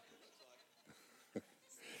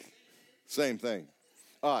 Same thing.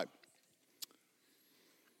 All right.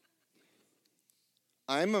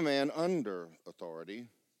 I'm a man under authority,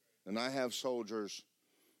 and I have soldiers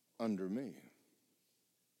under me.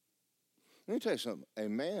 Let me tell you something. A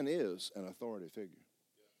man is an authority figure.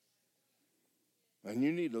 And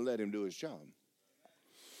you need to let him do his job.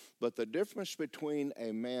 But the difference between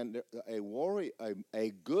a man, a warrior,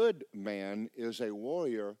 a good man is a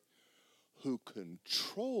warrior who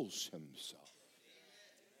controls himself.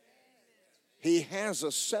 He has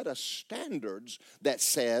a set of standards that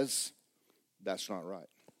says, that's not right.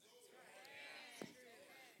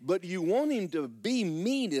 But you want him to be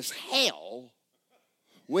mean as hell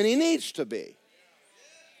when he needs to be.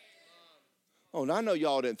 Oh, now I know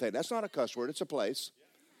y'all didn't think. That's not a cuss word. It's a place.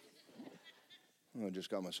 Oh, I just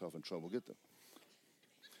got myself in trouble. Get them.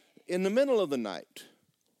 In the middle of the night,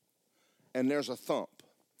 and there's a thump.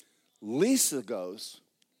 Lisa goes,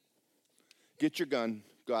 get your gun,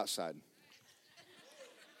 go outside.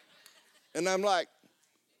 And I'm like,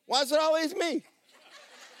 why is it always me?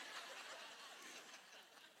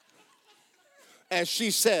 And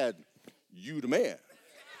she said, you the man.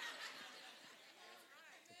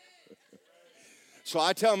 So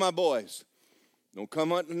I tell my boys, don't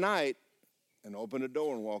come out tonight and open the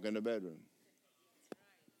door and walk in the bedroom.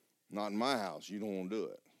 Not in my house. You don't want to do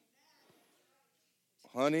it.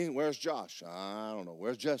 Honey, where's Josh? I don't know.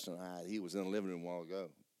 Where's Justin? He was in the living room a while ago.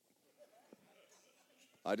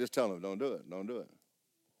 I just tell him, don't do it. Don't do it.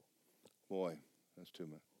 Boy, that's too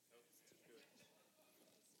much.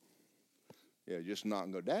 Yeah, just knock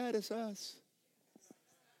and go, Dad, it's us.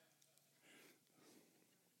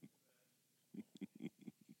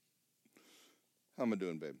 How am I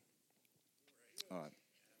doing, babe? All right.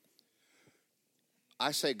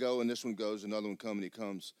 I say go, and this one goes, another one comes, and he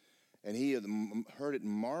comes. And he had heard it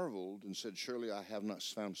and marveled and said, surely I have not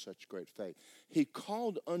found such great faith. He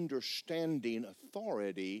called understanding,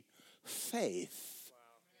 authority, faith.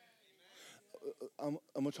 Wow.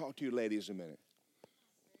 I'm going to talk to you ladies a minute.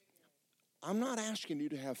 I'm not asking you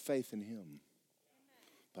to have faith in him,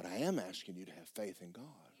 but I am asking you to have faith in God.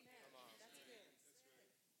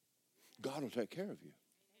 God will take care of you.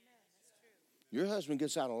 Your husband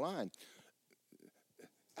gets out of line.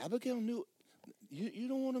 Abigail knew you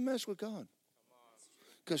don't want to mess with God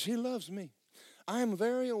because he loves me. I am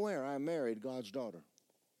very aware I married God's daughter.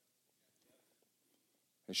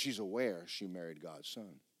 And she's aware she married God's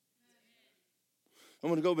son. I'm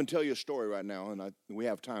going to go up and tell you a story right now, and we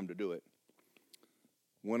have time to do it.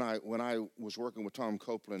 When I was working with Tom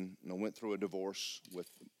Copeland, and I went through a divorce with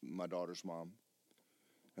my daughter's mom,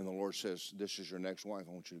 and the Lord says, this is your next wife.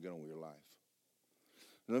 I want you to get on with your life.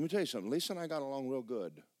 And let me tell you something. Lisa and I got along real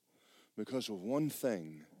good because of one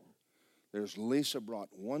thing. Lisa brought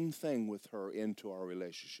one thing with her into our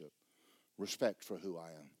relationship. Respect for who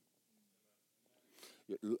I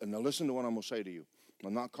am. And now listen to what I'm going to say to you.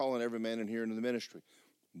 I'm not calling every man in here into the ministry.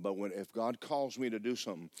 But if God calls me to do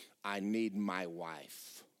something, I need my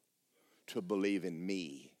wife to believe in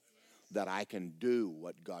me that I can do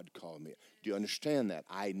what God called me. Do you understand that?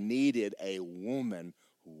 I needed a woman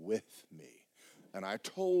with me. And I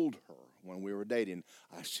told her when we were dating,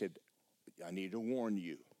 I said, I need to warn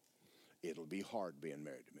you, it'll be hard being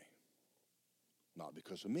married to me. Not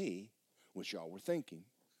because of me, which y'all were thinking.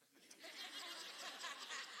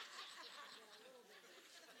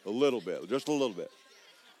 A little bit, just a little bit.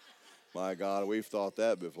 My God, we've thought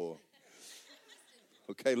that before.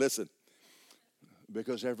 Okay, listen.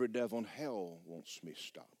 Because every devil in hell wants me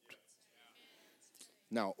stopped.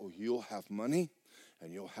 Now, you'll have money,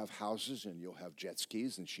 and you'll have houses, and you'll have jet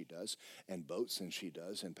skis, and she does, and boats, and she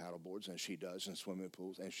does, and paddle boards, and she does, and swimming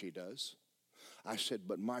pools, and she does. I said,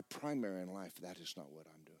 but my primary in life, that is not what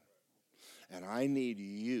I'm doing. And I need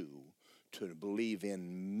you to believe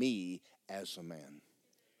in me as a man.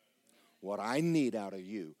 What I need out of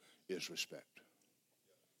you is respect.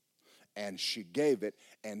 And she gave it,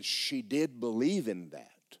 and she did believe in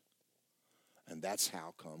that. And that's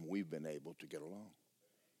how come we've been able to get along.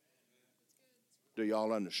 Do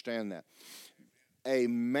y'all understand that? A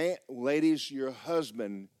man, ladies, your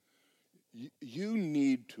husband, you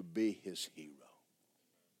need to be his hero.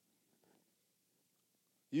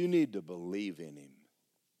 You need to believe in him.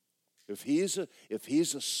 If he's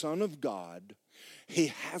a son of God, he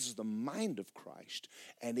has the mind of Christ,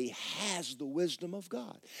 and he has the wisdom of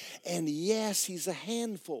God. And yes, he's a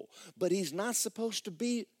handful, but he's not supposed to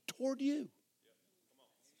be toward you.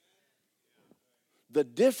 The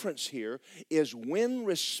difference here is when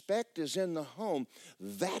respect is in the home,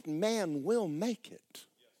 that man will make it.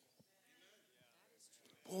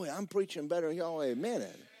 Boy, I'm preaching better than y'all, amen.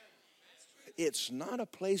 It's not a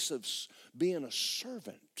place of being a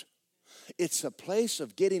servant. It's a place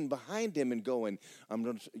of getting behind him and going, I'm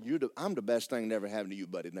the best thing that ever happened to you,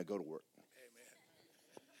 buddy. Now go to work.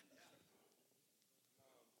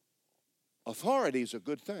 Authority is a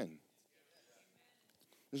good thing.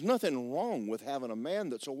 There's nothing wrong with having a man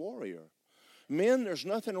that's a warrior. Men, there's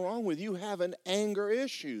nothing wrong with you having anger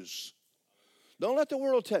issues. Don't let the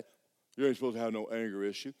world tell you ain't supposed to have no anger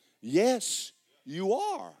issue. Yes, you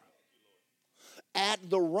are. At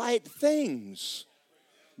the right things.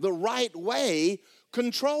 The right way,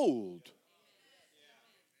 controlled.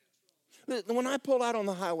 When I pull out on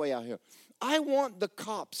the highway out here, I want the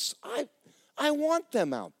cops. I want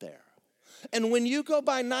them out there. And when you go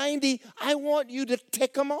by 90, I want you to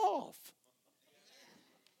tick them off.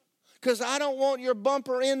 Because I don't want your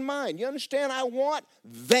bumper in mine. You understand? I want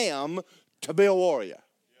them to be a warrior.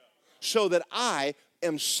 So that I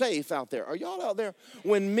am safe out there. Are y'all out there?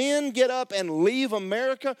 When men get up and leave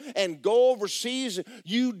America and go overseas,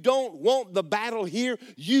 you don't want the battle here.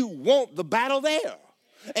 You want the battle there.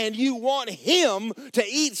 And you want him to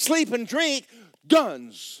eat, sleep, and drink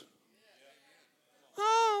guns.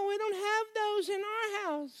 Oh, we don't have those in our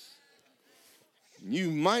house. You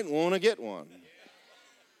might want to get one.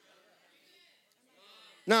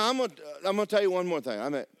 Now, I'm gonna tell you one more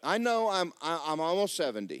thing. I know I'm almost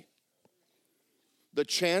 70. The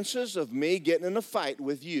chances of me getting in a fight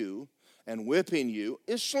with you and whipping you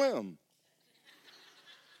is slim.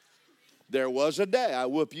 There was a day I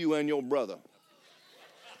whooped you and your brother.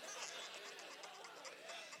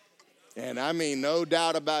 And I mean, no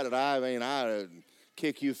doubt about it. I mean, I'd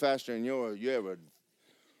kick you faster than you ever,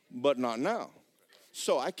 but not now.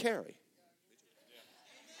 So I carry.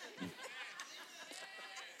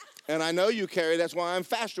 And I know you carry. That's why I'm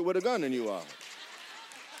faster with a gun than you are.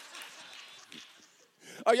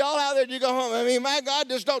 Are y'all out there? You go home. I mean, my God,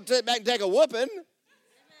 just don't sit back and take a whooping.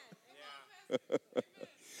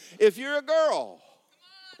 If you're a girl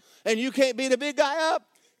and you can't beat a big guy up,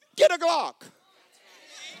 get a Glock.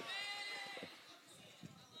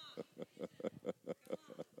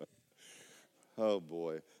 Oh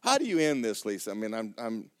boy, how do you end this, Lisa? I mean,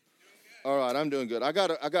 I'm all right. I'm doing good. I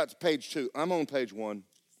got page 2. I'm on page 1.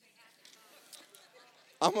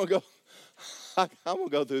 I'm gonna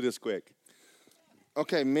go through this quick.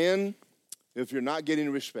 Okay, men, if you're not getting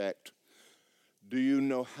respect, do you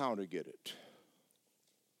know how to get it?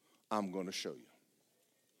 I'm going to show you.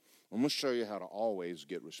 I'm going to show you how to always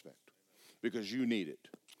get respect because you need it.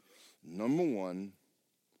 Number 1,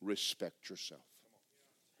 respect yourself.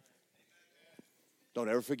 Don't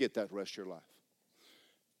ever forget that the rest of your life.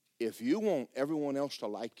 If you want everyone else to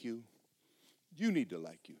like you, you need to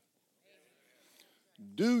like you.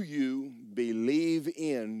 Do you believe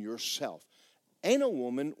in yourself? Ain't a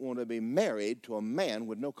woman want to be married to a man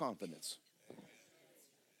with no confidence.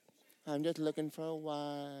 I'm just looking for a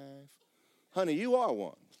wife. Honey, you are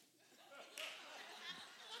one.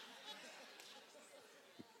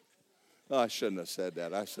 Oh, I shouldn't have said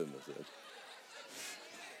that. I shouldn't have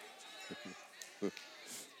said.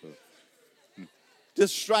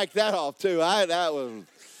 Just strike that off too. I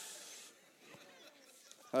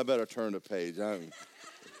better turn the page.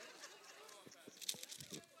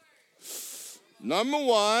 Number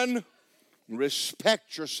 1,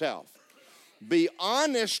 respect yourself. Be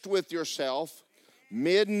honest with yourself.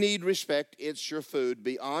 Men need respect. It's your food.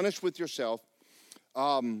 Be honest with yourself.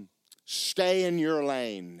 Stay in your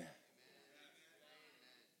lane.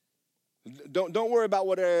 Don't worry about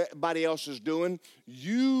what everybody else is doing.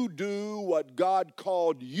 You do what God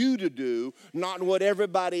called you to do, not what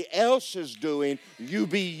everybody else is doing. You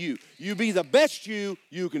be you. You be the best you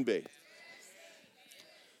can be.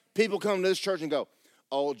 People come to this church and go,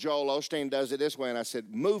 oh, Joel Osteen does it this way. And I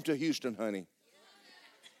said, move to Houston, honey.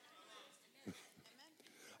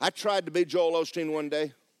 I tried to be Joel Osteen one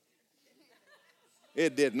day.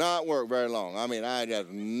 It did not work very long. I mean, I just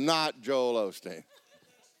not Joel Osteen.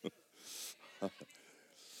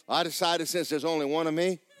 I decided since there's only one of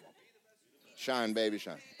me, shine, baby,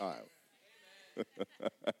 shine. All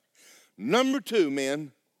right. Number 2,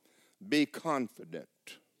 men, be confident.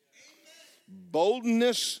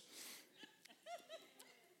 Boldness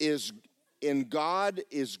is in God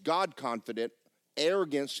is God confident.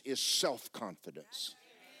 Arrogance is self-confidence.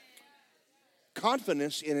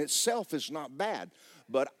 Confidence in itself is not bad,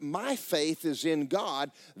 but my faith is in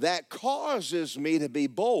God that causes me to be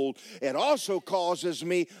bold. It also causes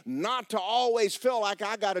me not to always feel like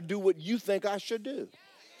I got to do what you think I should do.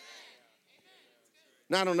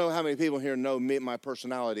 Now, I don't know how many people here know me, my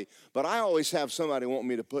personality, but I always have somebody want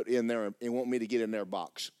me to put in there and want me to get in their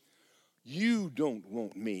box. You don't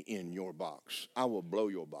want me in your box. I will blow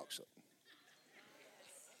your box up.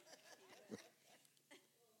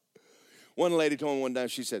 One lady told me one time,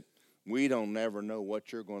 she said, we don't never know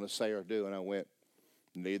what you're going to say or do. And I went,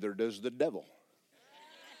 neither does the devil.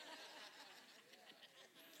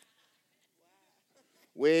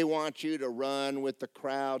 We want you to run with the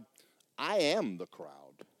crowd. I am the crowd.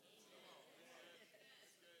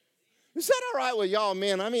 Is that all right with y'all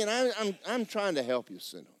men? I mean, I'm trying to help you,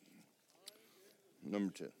 Sin.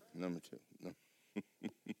 Number two.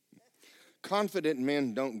 Confident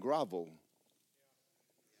men don't grovel.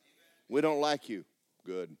 We don't like you.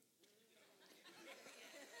 Good.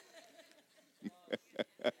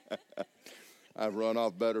 I've run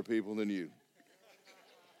off better people than you.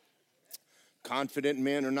 Confident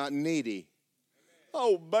men are not needy.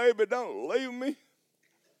 Oh, baby, don't leave me.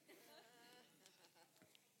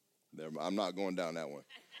 I'm not going down that one.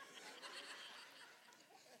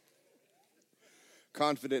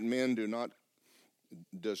 Confident men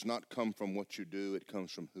does not come from what you do. It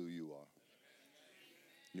comes from who you are.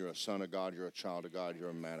 You're a son of God. You're a child of God.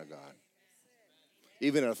 You're a man of God.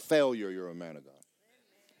 Even in a failure, you're a man of God.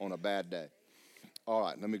 On a bad day. All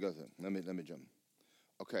right, let me go through. Let me jump.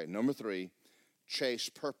 Okay, number 3, chase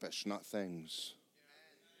purpose, not things.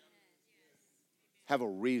 Have a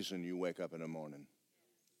reason you wake up in the morning.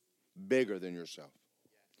 Bigger than yourself.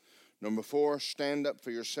 Number 4, stand up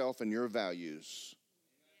for yourself and your values.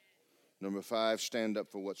 Number 5, stand up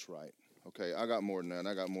for what's right. Okay, I got more than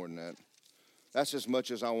that. That's as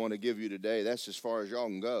much as I want to give you today. That's as far as y'all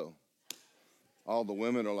can go. All the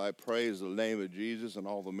women are like, praise the name of Jesus, and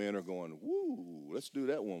all the men are going, woo, let's do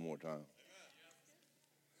that one more time.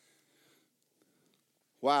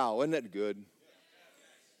 Wow, isn't that good?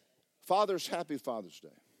 Fathers, happy Father's Day.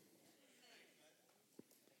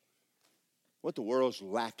 What the world's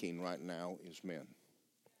lacking right now is men.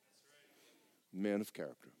 Men of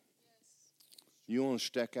character. You want to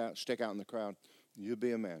stick out in the crowd, you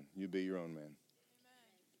be a man. You be your own man.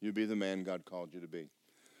 You be the man God called you to be.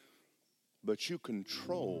 But you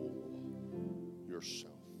control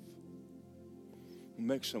yourself.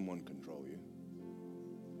 Make someone control you.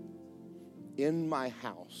 In my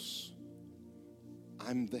house,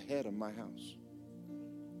 I'm the head of my house.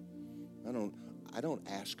 I don't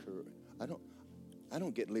ask her. I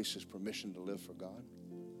don't get Lisa's permission to live for God.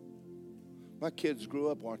 My kids grew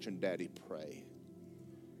up watching Daddy pray,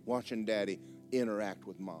 watching Daddy interact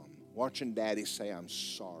with Mom, watching Daddy say, I'm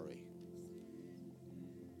sorry.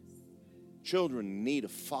 Children need a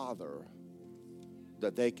father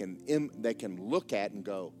that they can look at and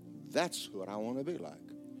go, that's what I want to be like.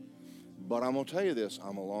 But I'm going to tell you this,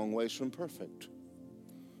 I'm a long ways from perfect.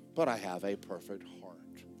 But I have a perfect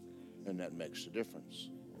heart, and that makes a difference.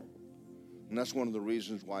 And that's one of the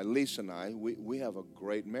reasons why Lisa and I, we have a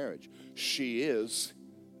great marriage. She is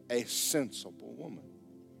a sensible woman.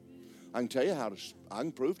 I can tell you I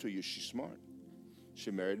can prove to you she's smart.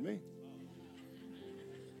 She married me.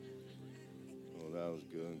 Oh, that was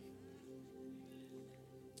good.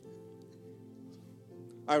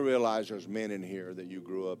 I realize there's men in here that you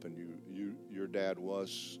grew up and your dad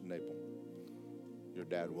was Nabal. Your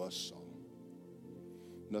dad was Saul.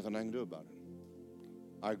 Nothing I can do about it.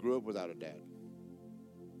 I grew up without a dad.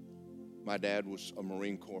 My dad was a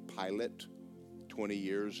Marine Corps pilot, 20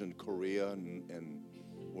 years in Korea and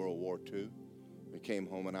World War II. He came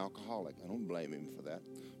home an alcoholic. I don't blame him for that.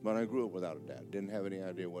 But I grew up without a dad. Didn't have any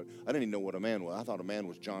idea I didn't even know what a man was. I thought a man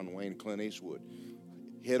was John Wayne, Clint Eastwood.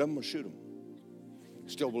 Hit him or shoot him.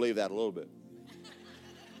 Still believe that a little bit.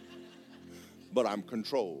 But I'm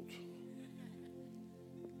controlled.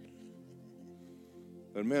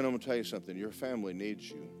 But men, I'm going to tell you something. Your family needs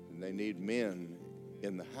you, and they need men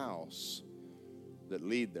in the house that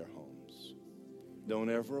lead their homes. Don't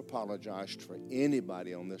ever apologize for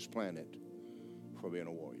anybody on this planet for being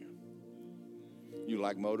a warrior. You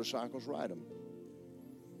like motorcycles, ride them.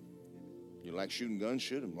 You like shooting guns,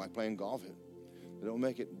 shoot them. Like playing golf, hit. Don't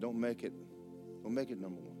make it number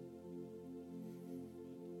one.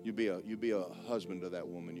 You be a husband to that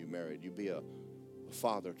woman you married. You be a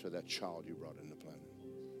father to that child you brought into the planet.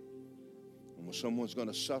 And when someone's going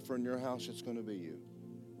to suffer in your house, it's going to be you.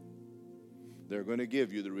 They're going to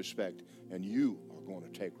give you the respect, and you are going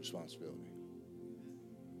to take responsibility.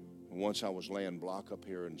 And once I was laying block up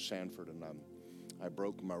here in Sanford, and I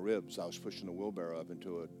broke my ribs. I was pushing a wheelbarrow up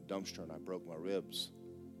into a dumpster, and I broke my ribs.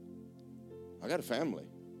 I got a family.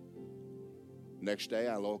 Next day,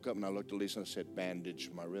 I woke up and I looked at Lisa and I said, bandage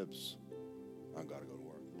my ribs. I got to go to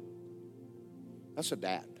work. That's a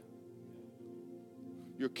dad.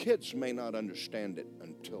 Your kids may not understand it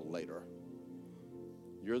until later.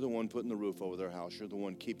 You're the one putting the roof over their house. You're the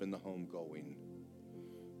one keeping the home going.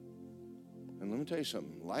 And let me tell you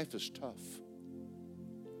something. Life is tough.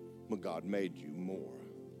 But God made you more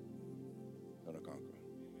than a conqueror.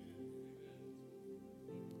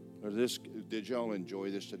 Did y'all enjoy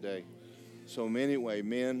this today? So anyway,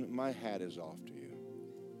 men, my hat is off to you.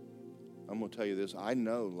 I'm going to tell you this. I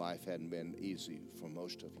know life hadn't been easy for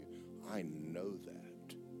most of you. I know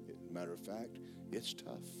that. Matter of fact, it's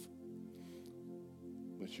tough.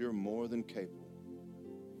 But you're more than capable.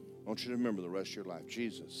 I want you to remember the rest of your life.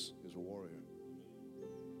 Jesus is a warrior.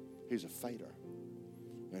 He's a fighter.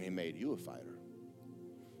 And he made you a fighter.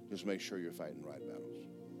 Just make sure you're fighting the right battles.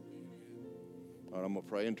 All right, I'm going to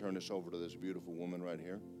pray and turn this over to this beautiful woman right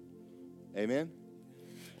here. Amen.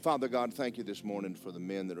 Father God, thank you this morning for the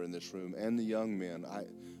men that are in this room and the young men.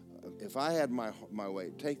 If I had my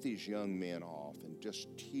way, take these young men off and just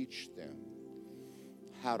teach them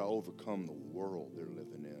how to overcome the world they're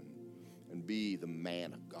living in and be the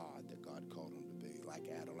man of God that God called them to be, like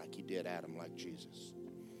Adam, like he did Adam, like Jesus.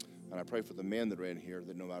 And I pray for the men that are in here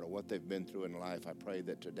that no matter what they've been through in life, I pray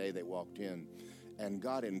that today they walked in and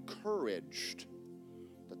God encouraged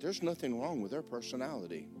that there's nothing wrong with their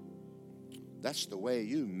personality. That's the way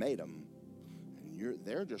you made them. And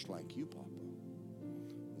they're just like you, Papa.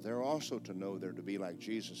 They're also to know they're to be like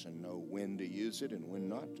Jesus and know when to use it and when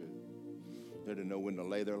not to. They're to know when to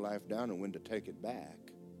lay their life down and when to take it back.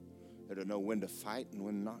 They're to know when to fight and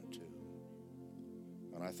when not to.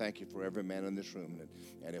 And I thank you for every man in this room.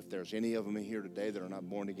 And if there's any of them here today that are not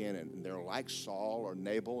born again and they're like Saul or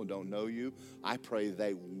Nabal and don't know you, I pray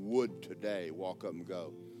they would today walk up and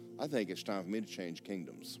go, I think it's time for me to change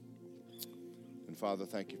kingdoms. And Father,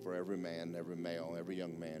 thank you for every man, every male, every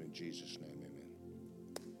young man in Jesus' name. Amen.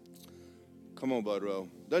 Come on, Darrell.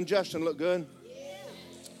 Doesn't Justin look good? Yeah.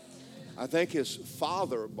 I think his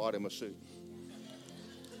father bought him a suit.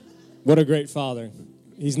 What a great father.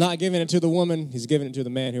 He's not giving it to the woman. He's giving it to the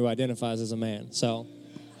man who identifies as a man. So,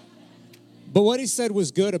 but what he said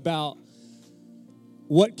was good about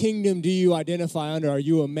what kingdom do you identify under? Are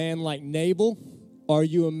you a man like Nabal? Or are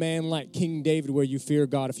you a man like King David where you fear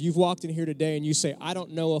God? If you've walked in here today and you say, I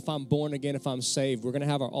don't know if I'm born again, if I'm saved, we're going to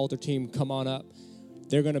have our altar team come on up.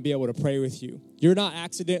 They're going to be able to pray with you. You're not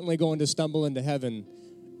accidentally going to stumble into heaven.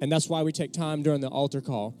 And that's why we take time during the altar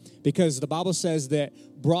call. Because the Bible says that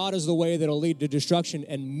broad is the way that will lead to destruction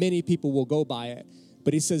and many people will go by it.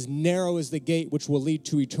 But he says narrow is the gate which will lead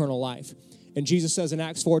to eternal life. And Jesus says in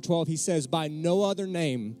Acts 4:12, he says, by no other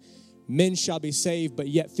name men shall be saved, but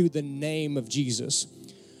yet through the name of Jesus.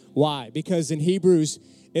 Why? Because in Hebrews,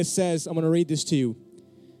 it says, I'm going to read this to you.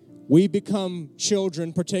 We become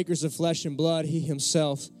children, partakers of flesh and blood. He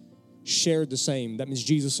himself shared the same. That means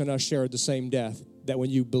Jesus and us shared the same death, that when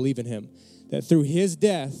you believe in him, that through his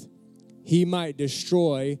death, he might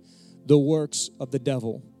destroy the works of the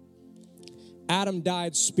devil. Adam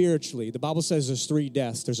died spiritually. The Bible says there's 3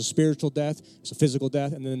 deaths. There's a spiritual death, there's a physical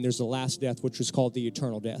death, and then there's the last death, which is called the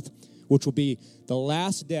eternal death, which will be, the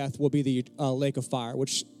last death will be the lake of fire,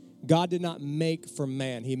 which God did not make for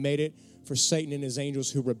man. He made it for Satan and his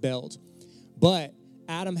angels who rebelled. But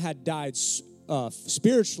Adam had died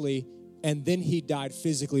spiritually, and then he died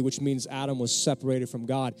physically, which means Adam was separated from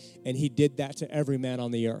God, and he did that to every man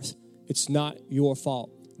on the earth. It's not your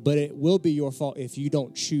fault, but it will be your fault if you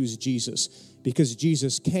don't choose Jesus, because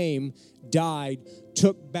Jesus came, died,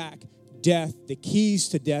 took back death, the keys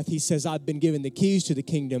to death. He says, I've been given the keys to the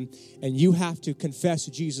kingdom, and you have to confess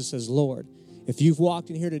Jesus as Lord. If you've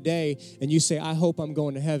walked in here today and you say, I hope I'm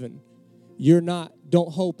going to heaven,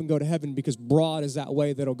 don't hope and go to heaven because broad is that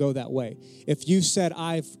way that'll go that way. If you said,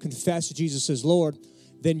 I've confessed Jesus as Lord,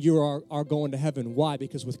 then you are going to heaven. Why?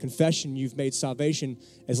 Because with confession, you've made salvation,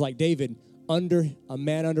 as like David, under a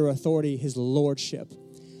man under authority, his lordship.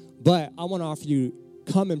 But I want to offer you,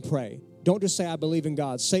 come and pray. Don't just say, I believe in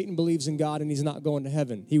God. Satan believes in God and he's not going to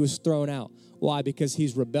heaven. He was thrown out. Why? Because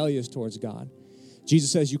he's rebellious towards God.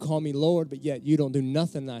 Jesus says, you call me Lord, but yet you don't do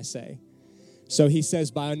nothing I say. So he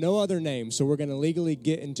says, by no other name. So we're going to legally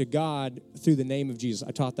get into God through the name of Jesus.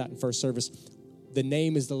 I taught that in first service. The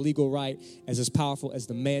name is the legal right as powerful as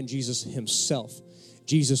the man Jesus himself.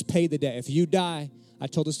 Jesus paid the debt. If you die, I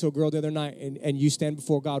told this to a girl the other night, and you stand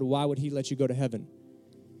before God, why would he let you go to heaven?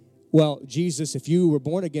 Well, Jesus, if you were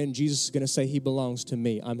born again, Jesus is going to say he belongs to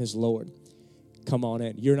me. I'm his Lord. Come on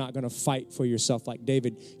in. You're not going to fight for yourself like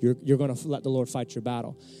David. You're going to let the Lord fight your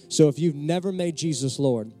battle. So if you've never made Jesus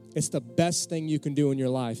Lord, it's the best thing you can do in your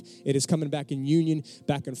life. It is coming back in union,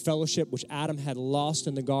 back in fellowship, which Adam had lost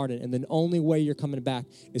in the garden. And the only way you're coming back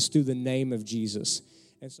is through the name of Jesus.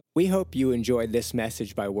 And so we hope you enjoyed this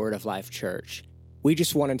message by Word of Life Church. We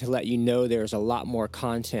just wanted to let you know there's a lot more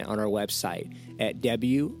content on our website at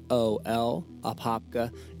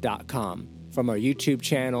wolapopka.com. From our YouTube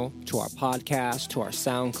channel, to our podcast, to our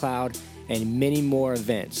SoundCloud, and many more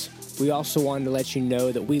events. We also wanted to let you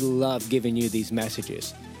know that we love giving you these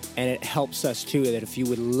messages. And it helps us too, that if you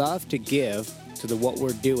would love to give to what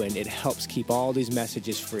we're doing, it helps keep all these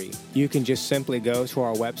messages free. You can just simply go to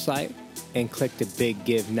our website and click the big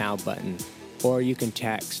Give Now button. Or you can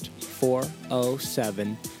text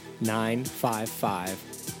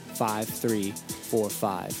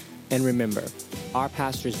 407-955-5345. And remember, our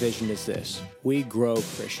pastor's vision is this: we grow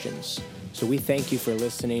Christians. So we thank you for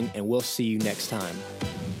listening, and we'll see you next time.